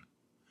shuddered then.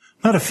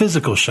 Not a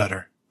physical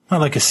shudder,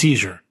 not like a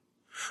seizure.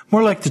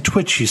 More like the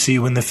twitch you see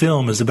when the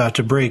film is about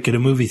to break at a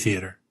movie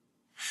theater.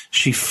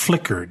 She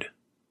flickered.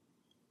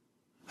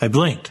 I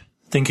blinked,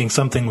 thinking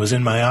something was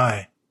in my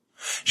eye.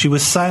 She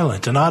was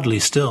silent and oddly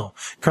still,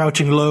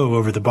 crouching low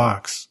over the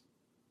box.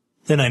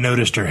 Then I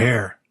noticed her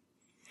hair.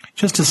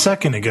 Just a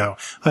second ago,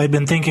 I had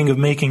been thinking of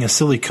making a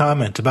silly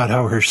comment about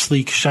how her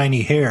sleek,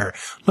 shiny hair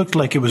looked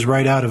like it was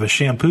right out of a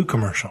shampoo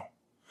commercial.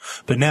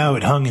 But now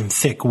it hung in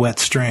thick, wet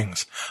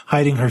strings,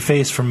 hiding her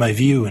face from my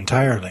view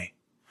entirely.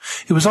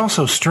 It was all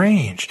so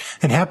strange,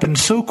 and happened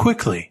so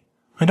quickly.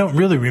 I don't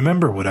really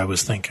remember what I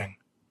was thinking.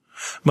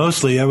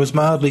 Mostly, I was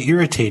mildly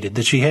irritated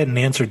that she hadn't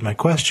answered my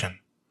question.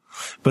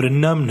 But a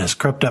numbness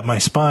crept up my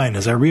spine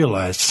as I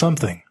realized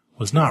something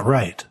was not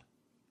right.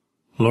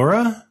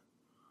 Laura?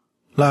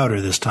 Louder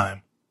this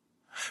time.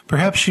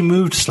 Perhaps she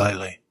moved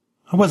slightly.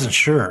 I wasn't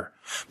sure,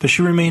 but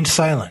she remained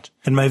silent,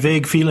 and my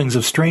vague feelings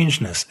of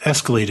strangeness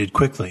escalated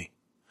quickly.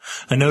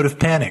 A note of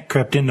panic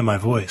crept into my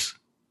voice.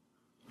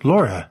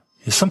 Laura,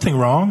 is something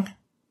wrong?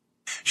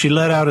 She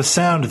let out a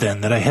sound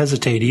then that I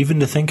hesitate even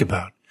to think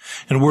about,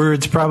 and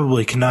words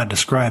probably cannot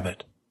describe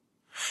it.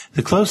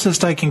 The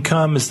closest I can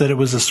come is that it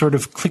was a sort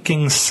of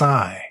clicking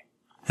sigh.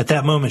 At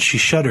that moment she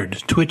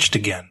shuddered, twitched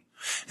again,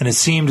 and it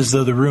seemed as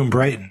though the room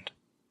brightened.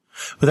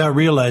 Without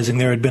realizing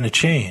there had been a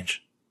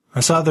change, I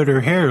saw that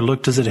her hair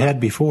looked as it had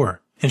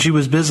before, and she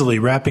was busily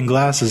wrapping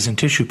glasses in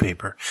tissue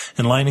paper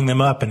and lining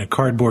them up in a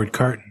cardboard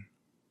carton.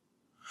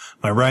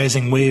 My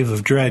rising wave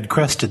of dread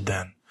crested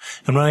then,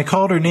 and when I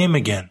called her name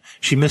again,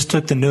 she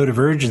mistook the note of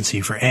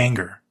urgency for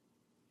anger.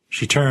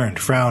 She turned,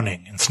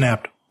 frowning, and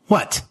snapped,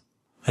 "What?"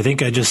 I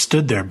think I just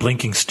stood there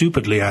blinking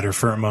stupidly at her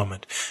for a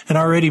moment, and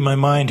already my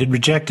mind had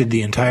rejected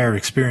the entire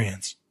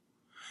experience.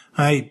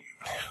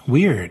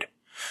 Weird.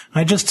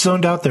 I just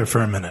zoned out there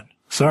for a minute.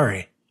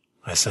 Sorry,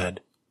 I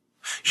said.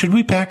 Should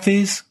we pack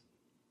these?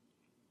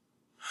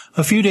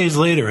 A few days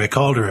later, I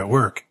called her at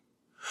work.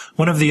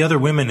 One of the other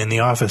women in the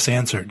office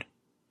answered.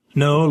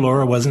 No,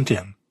 Laura wasn't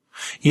in.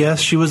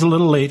 Yes, she was a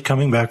little late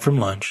coming back from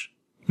lunch.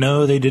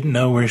 No, they didn't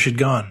know where she'd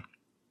gone.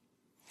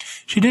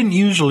 She didn't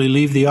usually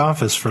leave the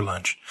office for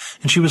lunch,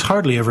 and she was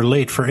hardly ever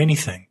late for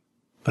anything,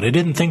 but I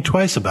didn't think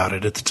twice about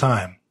it at the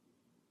time.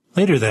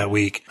 Later that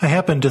week, I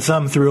happened to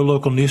thumb through a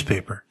local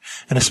newspaper,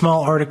 and a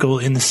small article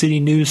in the city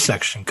news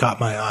section caught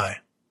my eye.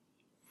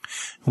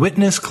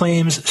 Witness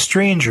claims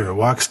stranger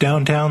walks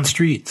downtown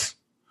streets.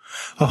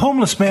 A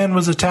homeless man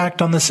was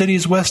attacked on the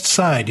city's west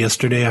side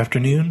yesterday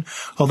afternoon,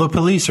 although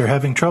police are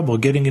having trouble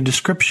getting a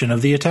description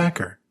of the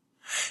attacker.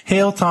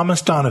 Hale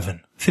Thomas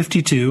Donovan,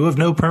 52, of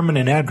no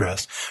permanent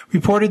address,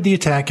 reported the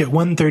attack at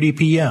 1:30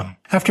 p.m.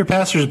 after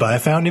passersby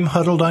found him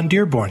huddled on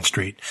Dearborn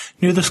Street,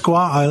 near the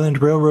Squaw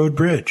Island Railroad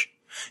Bridge.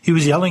 He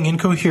was yelling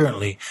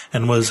incoherently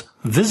and was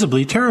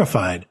visibly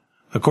terrified,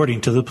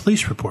 according to the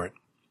police report.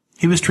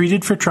 He was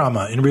treated for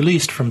trauma and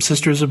released from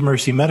Sisters of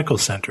Mercy Medical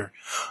Center,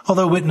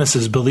 although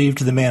witnesses believed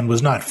the man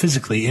was not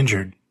physically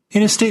injured.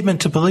 In his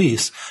statement to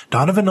police,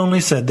 Donovan only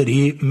said that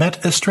he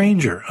met a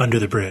stranger under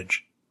the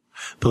bridge.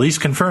 Police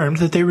confirmed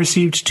that they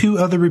received 2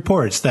 other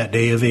reports that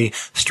day of a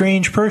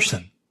strange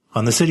person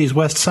on the city's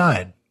west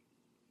side.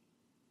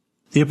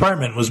 The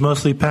apartment was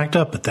mostly packed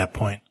up at that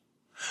point.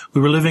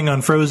 We were living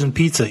on frozen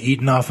pizza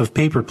eaten off of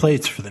paper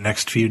plates for the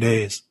next few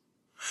days.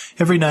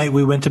 Every night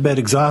we went to bed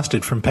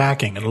exhausted from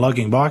packing and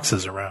lugging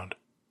boxes around.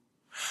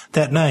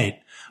 That night,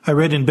 I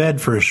read in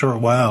bed for a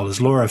short while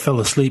as Laura fell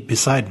asleep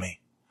beside me.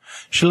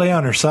 She lay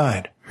on her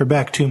side, her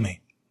back to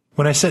me.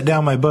 When I set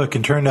down my book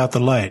and turned out the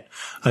light,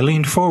 I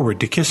leaned forward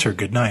to kiss her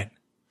good night.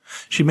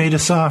 She made a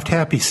soft,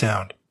 happy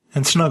sound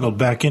and snuggled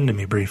back into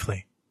me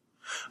briefly.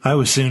 I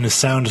was soon as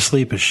sound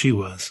asleep as she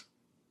was.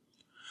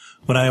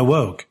 When I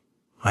awoke,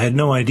 I had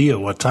no idea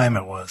what time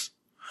it was.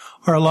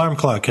 Our alarm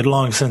clock had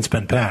long since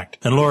been packed,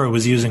 and Laura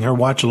was using her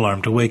watch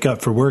alarm to wake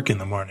up for work in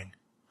the morning.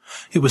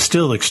 It was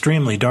still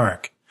extremely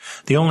dark.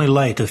 The only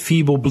light, a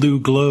feeble blue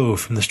glow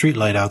from the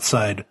streetlight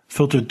outside,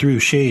 filtered through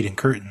shade and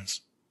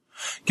curtains.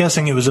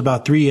 Guessing it was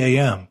about 3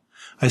 a.m.,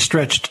 I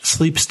stretched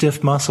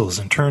sleep-stiff muscles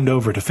and turned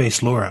over to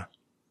face Laura.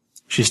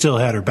 She still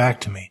had her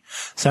back to me,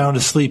 sound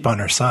asleep on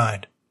her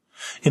side.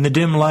 In the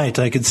dim light,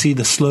 I could see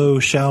the slow,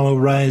 shallow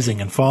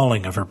rising and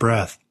falling of her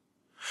breath.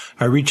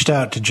 I reached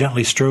out to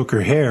gently stroke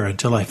her hair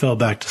until I fell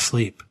back to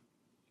sleep.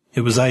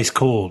 It was ice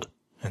cold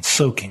and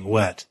soaking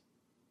wet.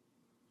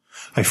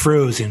 I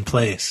froze in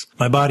place,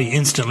 my body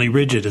instantly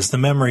rigid as the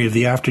memory of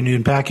the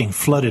afternoon packing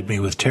flooded me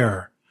with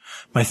terror.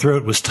 My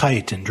throat was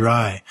tight and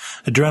dry,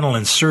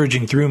 adrenaline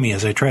surging through me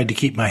as I tried to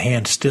keep my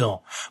hand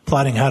still,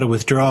 plotting how to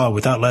withdraw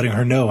without letting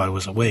her know I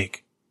was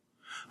awake.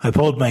 I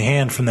pulled my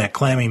hand from that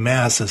clammy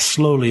mass as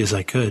slowly as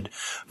I could,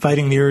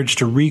 fighting the urge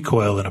to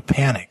recoil in a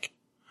panic.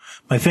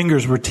 My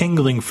fingers were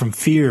tingling from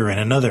fear and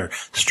another,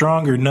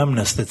 stronger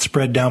numbness that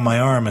spread down my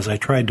arm as I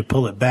tried to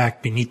pull it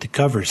back beneath the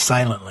covers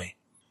silently.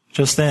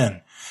 Just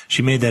then,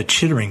 she made that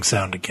chittering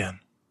sound again.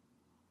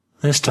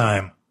 This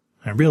time,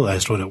 I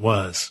realized what it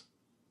was.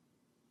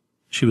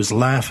 She was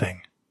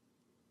laughing.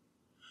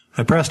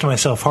 I pressed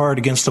myself hard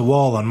against the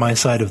wall on my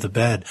side of the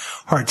bed,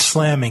 heart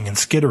slamming and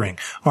skittering,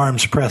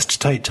 arms pressed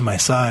tight to my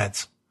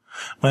sides.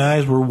 My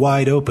eyes were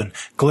wide open,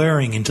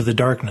 glaring into the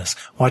darkness,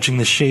 watching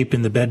the shape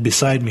in the bed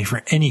beside me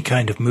for any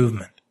kind of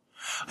movement.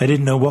 I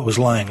didn't know what was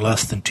lying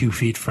less than 2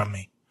 feet from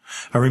me.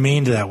 I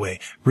remained that way,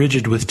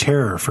 rigid with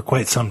terror, for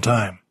quite some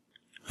time.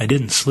 I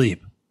didn't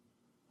sleep.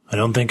 I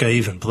don't think I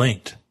even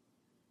blinked.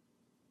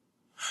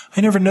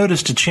 I never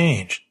noticed a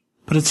change,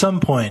 but at some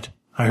point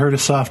I heard a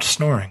soft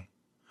snoring,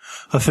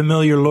 a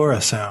familiar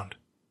Laura sound.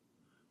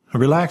 I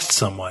relaxed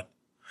somewhat,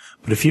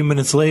 but a few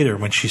minutes later,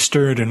 when she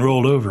stirred and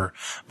rolled over,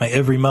 my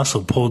every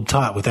muscle pulled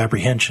taut with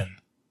apprehension.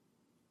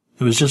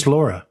 It was just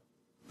Laura,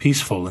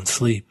 peaceful in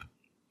sleep.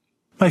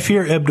 My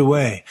fear ebbed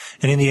away,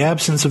 and in the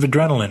absence of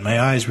adrenaline, my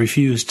eyes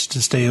refused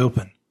to stay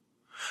open.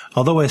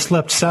 Although I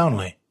slept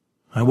soundly,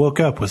 I woke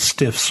up with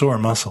stiff, sore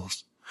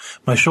muscles.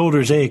 My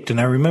shoulders ached, and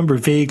I remember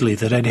vaguely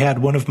that I'd had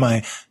one of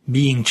my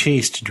being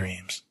chased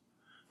dreams.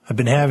 I've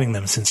been having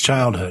them since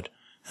childhood,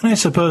 and I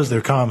suppose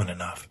they're common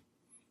enough.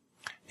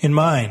 In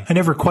mine, I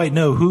never quite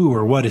know who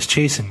or what is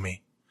chasing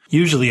me.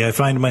 Usually I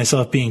find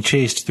myself being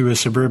chased through a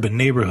suburban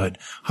neighborhood,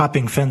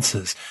 hopping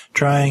fences,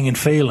 trying and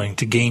failing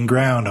to gain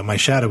ground on my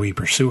shadowy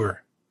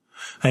pursuer.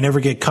 I never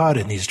get caught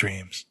in these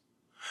dreams.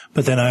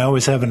 But then I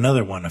always have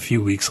another one a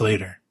few weeks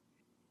later.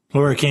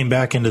 Laura came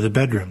back into the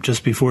bedroom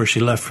just before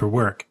she left for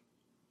work.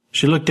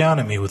 She looked down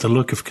at me with a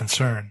look of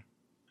concern.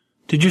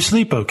 "Did you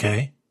sleep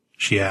okay?"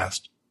 she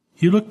asked.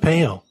 "You look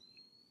pale."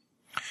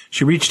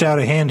 She reached out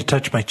a hand to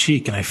touch my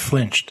cheek, and I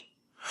flinched.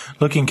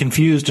 Looking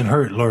confused and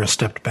hurt, Laura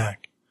stepped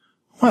back.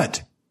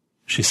 "What?"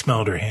 She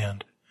smelled her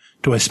hand.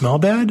 "Do I smell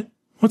bad?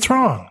 What's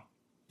wrong?"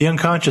 The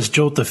unconscious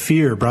jolt of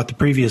fear brought the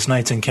previous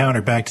night's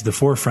encounter back to the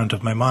forefront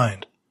of my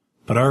mind.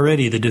 But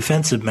already the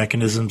defensive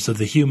mechanisms of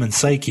the human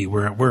psyche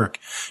were at work,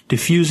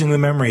 diffusing the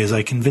memory as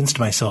I convinced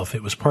myself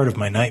it was part of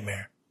my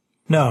nightmare.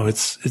 "No,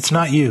 it's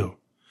not you.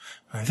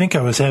 I think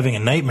I was having a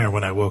nightmare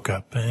when I woke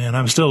up, and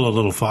I'm still a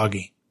little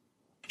foggy."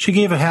 She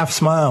gave a half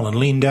smile and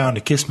leaned down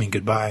to kiss me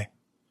goodbye.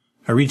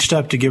 I reached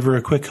up to give her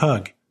a quick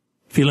hug,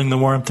 feeling the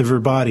warmth of her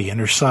body and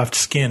her soft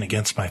skin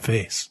against my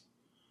face.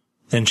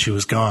 Then she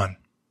was gone.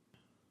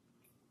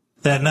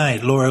 That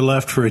night, Laura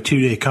left for a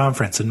 2-day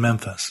conference in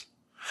Memphis.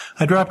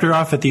 I dropped her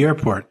off at the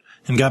airport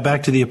and got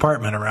back to the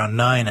apartment around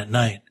 9 at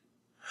night.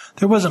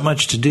 There wasn't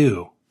much to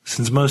do,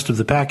 since most of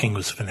the packing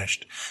was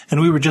finished,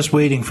 and we were just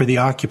waiting for the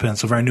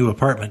occupants of our new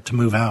apartment to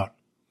move out.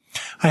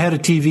 I had a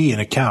TV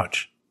and a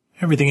couch.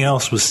 Everything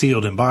else was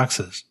sealed in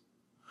boxes.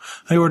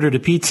 I ordered a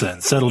pizza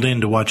and settled in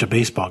to watch a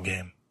baseball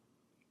game.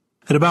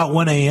 At about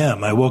 1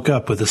 a.m., I woke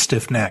up with a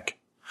stiff neck.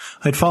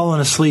 I'd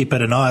fallen asleep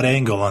at an odd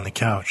angle on the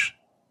couch.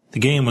 The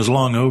game was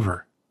long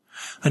over.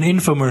 An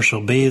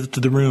infomercial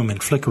bathed the room in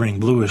flickering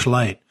bluish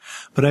light,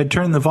 but I'd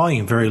turned the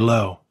volume very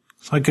low,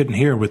 so I couldn't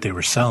hear what they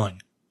were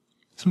selling.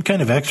 Some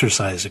kind of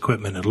exercise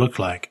equipment it looked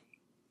like.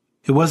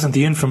 It wasn't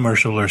the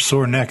infomercial or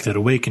sore neck that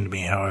awakened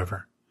me,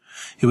 however.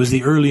 It was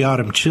the early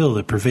autumn chill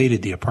that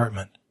pervaded the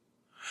apartment.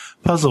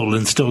 Puzzled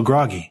and still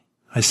groggy,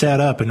 I sat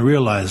up and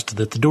realized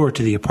that the door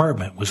to the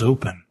apartment was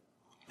open.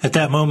 At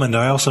that moment,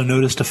 I also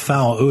noticed a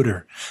foul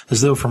odor,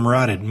 as though from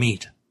rotted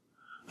meat.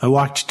 I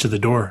walked to the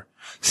door,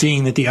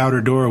 seeing that the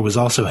outer door was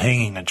also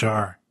hanging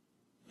ajar.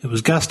 It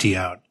was gusty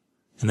out,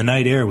 and the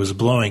night air was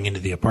blowing into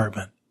the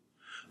apartment.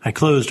 I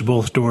closed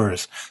both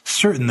doors,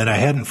 certain that I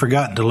hadn't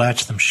forgotten to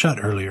latch them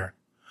shut earlier,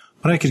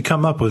 but I could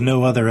come up with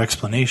no other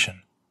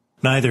explanation.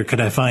 Neither could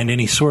I find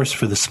any source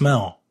for the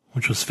smell,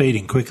 which was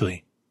fading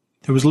quickly.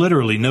 There was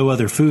literally no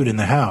other food in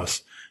the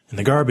house, and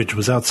the garbage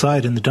was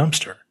outside in the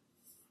dumpster.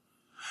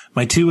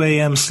 My 2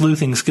 a.m.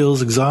 sleuthing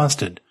skills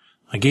exhausted,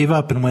 I gave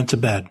up and went to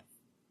bed.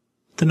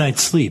 The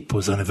night's sleep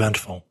was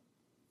uneventful.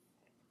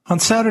 On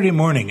Saturday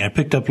morning, I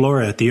picked up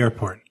Laura at the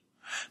airport.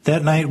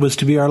 That night was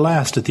to be our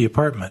last at the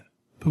apartment,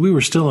 but we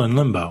were still in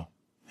limbo.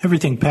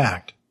 Everything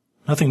packed.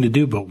 Nothing to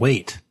do but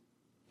wait.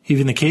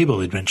 Even the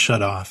cable had been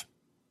shut off.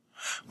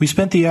 We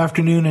spent the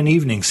afternoon and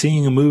evening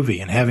seeing a movie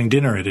and having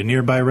dinner at a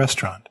nearby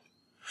restaurant.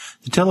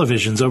 The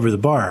televisions over the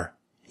bar,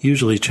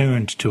 usually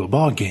tuned to a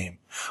ball game,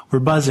 were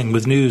buzzing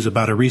with news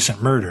about a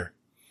recent murder.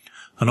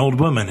 An old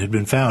woman had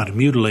been found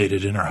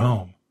mutilated in her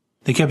home.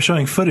 They kept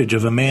showing footage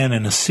of a man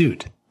in a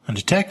suit, a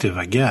detective,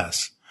 I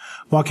guess,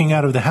 walking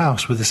out of the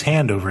house with his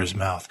hand over his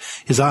mouth,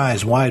 his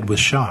eyes wide with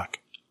shock.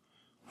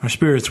 Our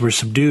spirits were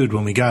subdued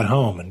when we got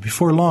home, and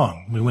before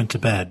long we went to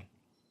bed.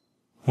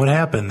 What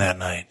happened that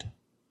night?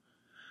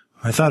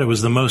 I thought it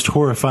was the most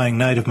horrifying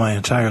night of my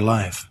entire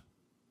life.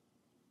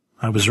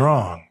 I was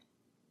wrong,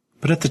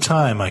 but at the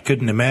time I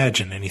couldn't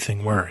imagine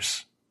anything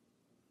worse.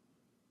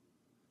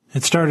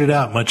 It started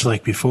out much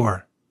like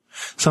before.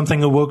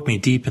 Something awoke me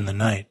deep in the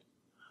night.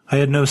 I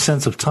had no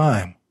sense of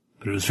time,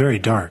 but it was very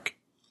dark.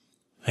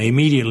 I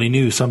immediately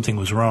knew something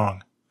was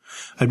wrong.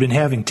 I'd been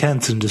having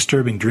tense and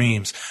disturbing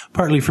dreams,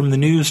 partly from the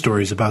news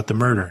stories about the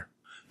murder.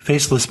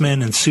 Faceless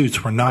men in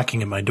suits were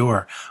knocking at my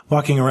door,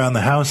 walking around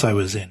the house I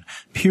was in,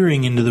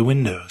 peering into the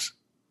windows.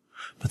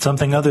 But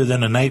something other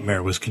than a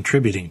nightmare was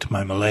contributing to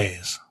my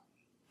malaise.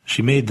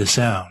 She made the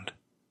sound.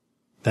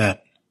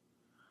 That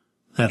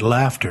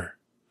laughter.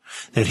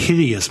 That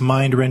hideous,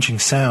 mind-wrenching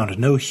sound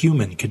no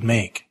human could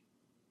make.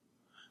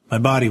 My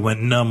body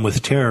went numb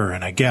with terror,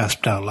 and I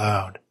gasped out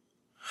loud.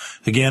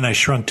 Again I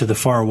shrunk to the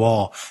far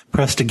wall,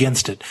 pressed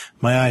against it,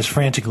 my eyes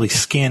frantically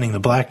scanning the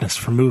blackness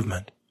for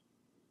movement.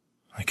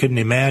 I couldn't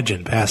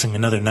imagine passing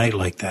another night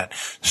like that,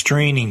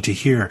 straining to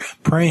hear,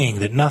 praying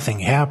that nothing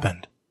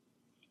happened.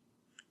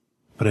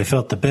 But I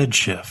felt the bed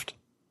shift.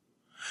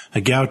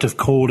 A gout of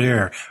cold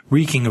air,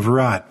 reeking of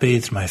rot,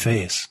 bathed my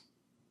face.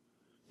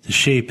 The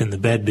shape in the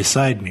bed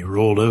beside me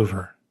rolled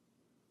over.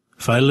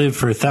 If I live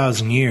for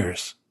 1,000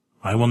 years,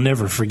 I will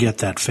never forget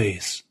that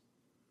face.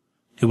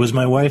 It was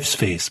my wife's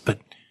face, but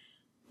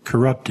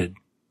corrupted,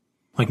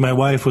 like my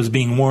wife was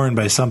being worn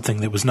by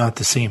something that was not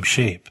the same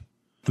shape.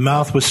 The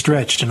mouth was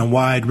stretched in a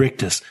wide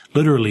rictus,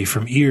 literally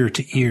from ear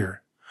to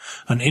ear.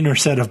 An inner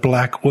set of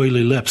black,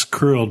 oily lips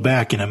curled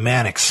back in a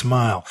manic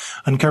smile,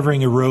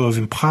 uncovering a row of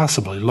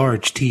impossibly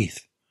large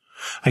teeth.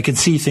 I could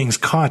see things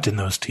caught in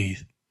those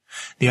teeth.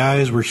 The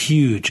eyes were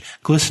huge,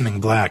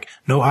 glistening black,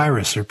 no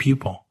iris or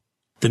pupil.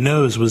 The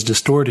nose was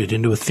distorted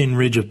into a thin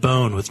ridge of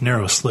bone with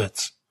narrow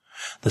slits.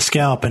 The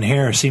scalp and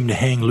hair seemed to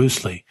hang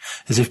loosely,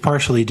 as if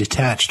partially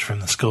detached from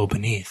the skull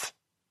beneath.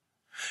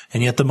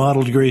 And yet the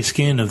mottled gray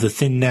skin of the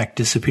thin neck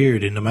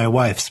disappeared into my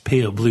wife's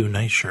pale blue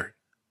nightshirt.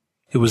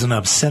 It was an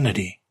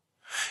obscenity.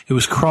 It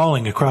was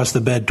crawling across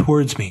the bed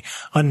towards me,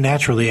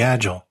 unnaturally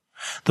agile.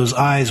 Those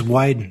eyes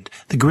widened,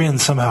 the grin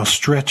somehow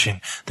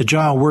stretching, the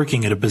jaw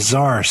working at a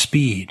bizarre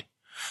speed.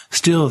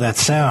 Still that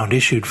sound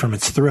issued from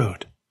its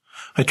throat.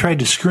 I tried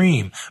to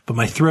scream, but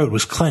my throat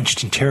was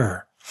clenched in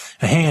terror.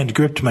 A hand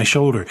gripped my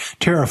shoulder,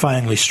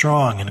 terrifyingly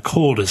strong and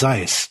cold as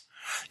ice.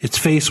 Its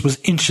face was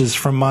inches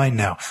from mine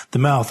now, the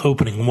mouth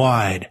opening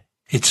wide.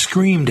 It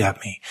screamed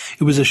at me.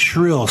 It was a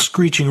shrill,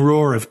 screeching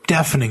roar of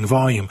deafening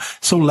volume,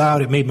 so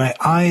loud it made my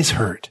eyes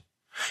hurt.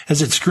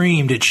 As it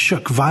screamed, it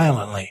shook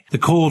violently. The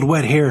cold,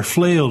 wet hair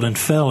flailed and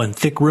fell in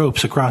thick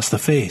ropes across the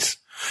face,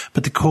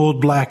 but the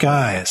cold, black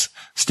eyes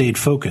stayed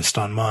focused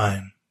on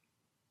mine.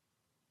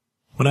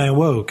 When I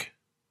awoke,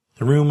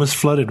 the room was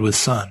flooded with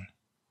sun.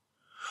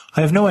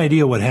 I have no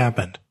idea what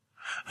happened.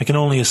 I can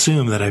only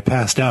assume that I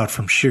passed out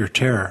from sheer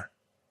terror.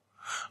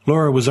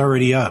 Laura was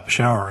already up,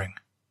 showering.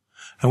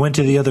 I went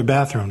to the other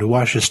bathroom to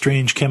wash a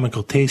strange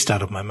chemical taste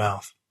out of my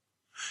mouth.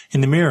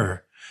 In the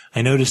mirror,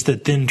 I noticed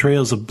that thin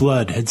trails of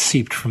blood had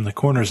seeped from the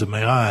corners of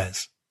my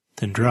eyes,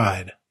 then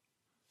dried.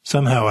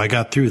 Somehow I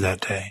got through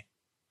that day.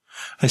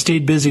 I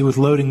stayed busy with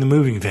loading the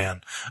moving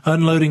van,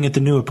 unloading at the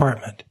new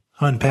apartment,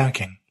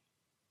 unpacking.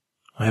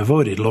 I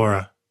avoided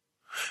Laura.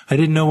 I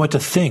didn't know what to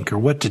think or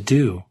what to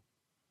do.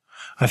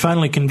 I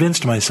finally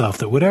convinced myself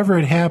that whatever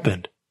had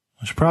happened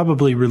was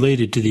probably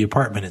related to the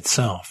apartment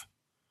itself.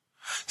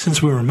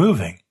 Since we were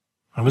moving,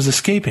 I was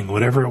escaping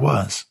whatever it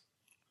was.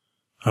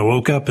 I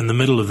woke up in the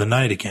middle of the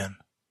night again.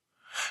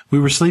 We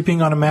were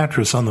sleeping on a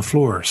mattress on the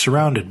floor,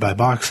 surrounded by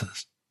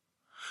boxes.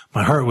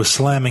 My heart was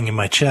slamming in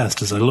my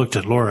chest as I looked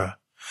at Laura.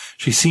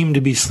 She seemed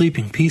to be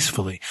sleeping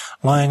peacefully,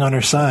 lying on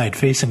her side,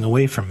 facing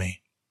away from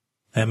me.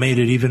 That made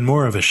it even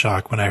more of a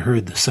shock when I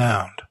heard the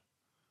sound.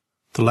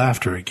 The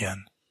laughter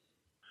again.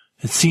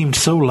 It seemed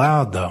so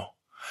loud, though.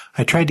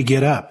 I tried to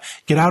get up,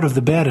 get out of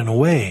the bed and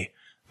away,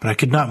 but I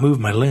could not move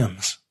my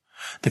limbs.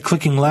 The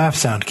clicking laugh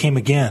sound came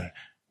again,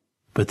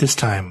 but this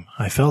time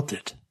I felt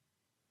it.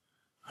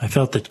 I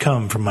felt it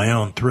come from my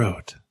own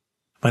throat.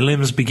 My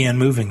limbs began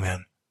moving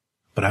then,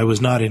 but I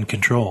was not in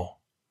control.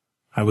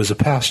 I was a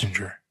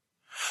passenger.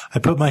 I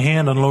put my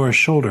hand on Laura's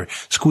shoulder,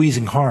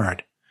 squeezing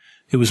hard.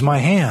 It was my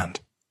hand,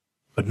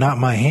 but not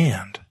my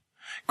hand,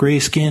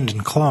 gray-skinned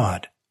and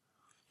clawed.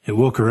 It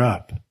woke her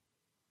up.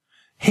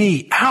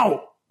 "Hey,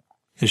 ow!"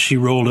 as she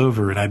rolled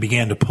over and I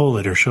began to pull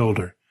at her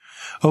shoulder,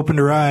 opened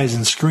her eyes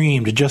and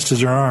screamed just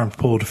as her arm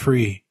pulled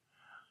free.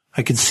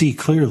 I could see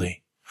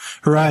clearly.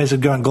 Her eyes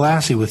had gone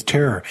glassy with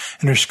terror,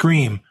 and her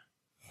scream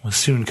was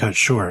soon cut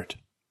short.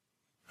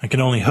 I can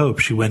only hope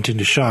she went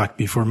into shock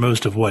before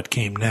most of what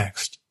came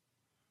next.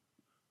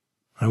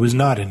 I was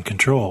not in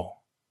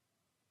control,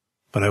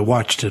 but I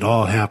watched it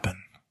all happen.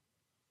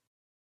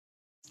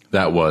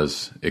 That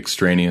was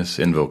Extraneous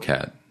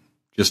Invocat.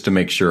 Just to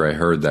make sure I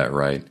heard that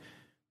right,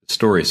 the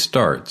story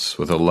starts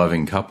with a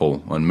loving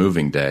couple on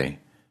moving day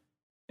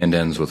and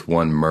ends with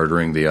one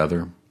murdering the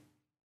other.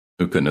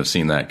 Who couldn't have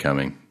seen that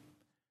coming?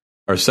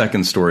 Our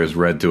second story is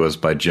read to us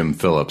by Jim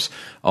Phillips,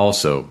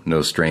 also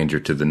no stranger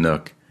to the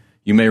Nook.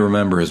 You may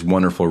remember his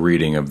wonderful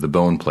reading of The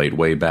Bone Plate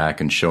way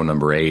back in show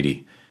number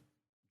 80.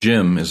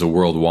 Jim is a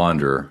world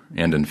wanderer,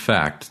 and in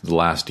fact, the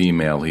last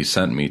email he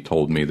sent me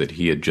told me that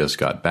he had just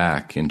got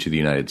back into the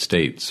United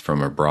States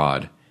from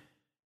abroad.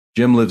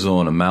 Jim lives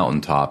on a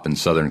mountaintop in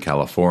Southern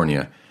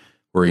California,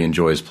 where he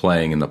enjoys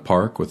playing in the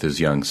park with his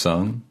young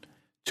son,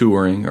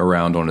 touring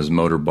around on his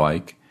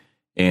motorbike,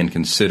 and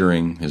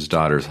considering his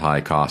daughter's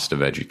high cost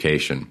of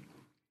education.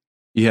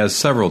 He has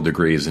several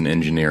degrees in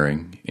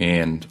engineering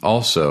and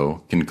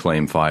also can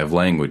claim 5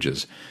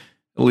 languages,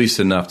 at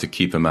least enough to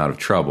keep him out of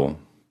trouble,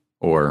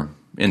 or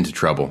into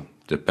trouble,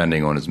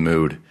 depending on his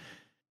mood.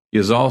 He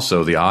is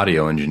also the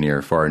audio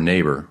engineer for our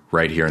neighbor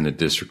right here in the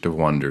District of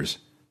Wonders,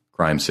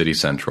 Crime City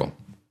Central.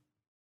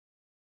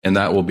 And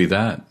that will be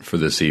that for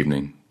this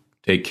evening.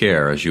 Take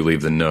care as you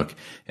leave the Nook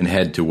and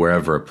head to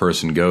wherever a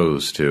person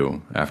goes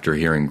to after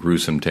hearing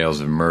gruesome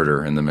tales of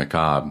murder and the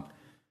macabre.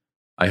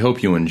 I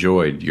hope you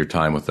enjoyed your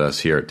time with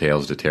us here at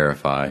Tales to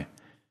Terrify.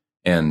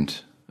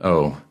 And,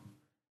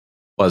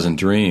 pleasant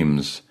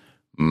dreams.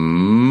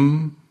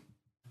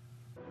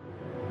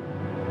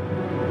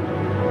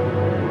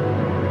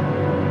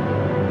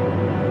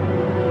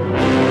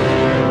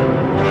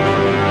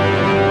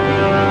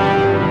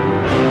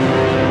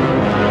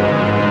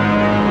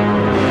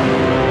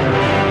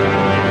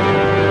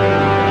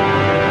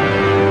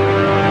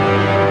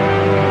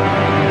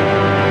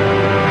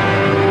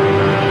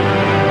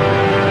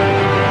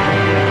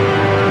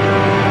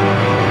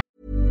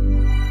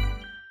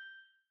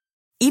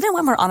 Even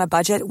when we're on a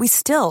budget, we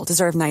still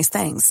deserve nice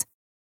things.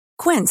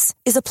 Quince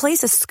is a place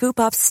to scoop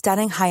up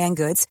stunning high-end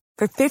goods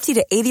for 50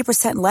 to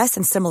 80% less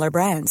than similar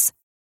brands.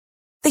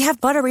 They have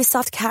buttery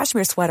soft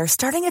cashmere sweaters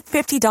starting at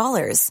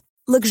 $50,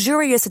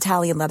 luxurious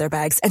Italian leather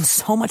bags, and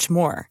so much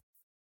more.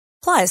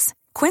 Plus,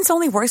 Quince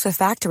only works with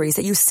factories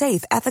that use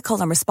safe,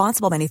 ethical, and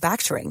responsible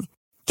manufacturing.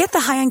 Get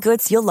the high-end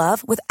goods you'll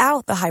love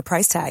without the high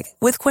price tag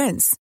with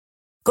Quince.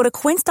 Go to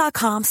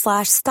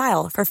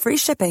quince.com/style for free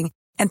shipping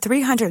and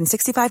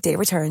 365-day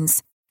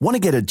returns. Want to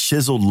get a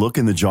chiseled look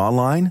in the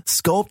jawline?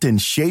 Sculpt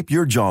and shape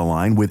your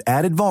jawline with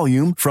added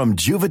volume from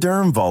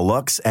Juvederm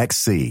Volux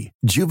XC.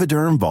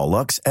 Juvederm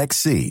Volux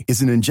XC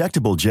is an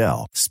injectable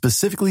gel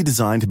specifically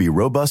designed to be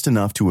robust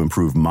enough to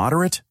improve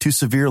moderate to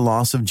severe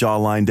loss of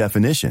jawline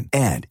definition.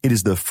 And it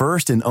is the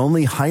first and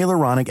only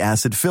hyaluronic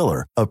acid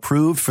filler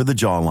approved for the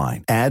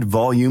jawline. Add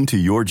volume to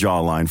your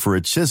jawline for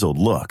a chiseled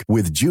look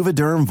with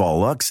Juvederm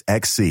Volux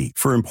XC.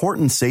 For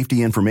important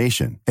safety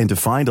information and to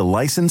find a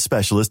licensed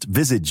specialist,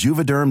 visit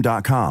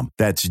juvederm.com.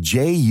 That's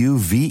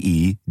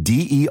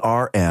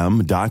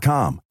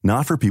JUVEDERM.com.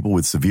 Not for people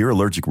with severe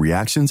allergic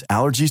reactions,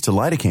 allergies to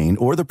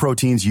lidocaine, or the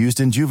proteins used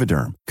in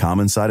Juvederm.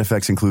 Common side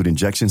effects include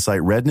injection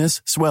site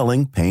redness,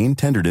 swelling, pain,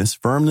 tenderness,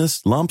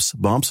 firmness, lumps,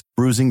 bumps,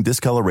 bruising,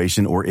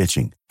 discoloration, or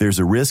itching. There's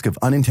a risk of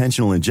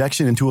unintentional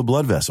injection into a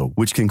blood vessel,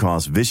 which can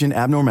cause vision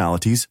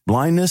abnormalities,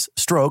 blindness,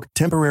 stroke,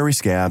 temporary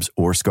scabs,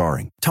 or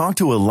scarring. Talk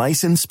to a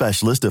licensed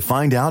specialist to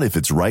find out if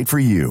it's right for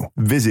you.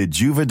 Visit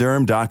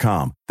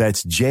Juvederm.com.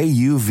 That's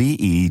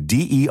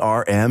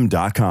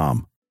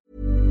JUVEDERM.com.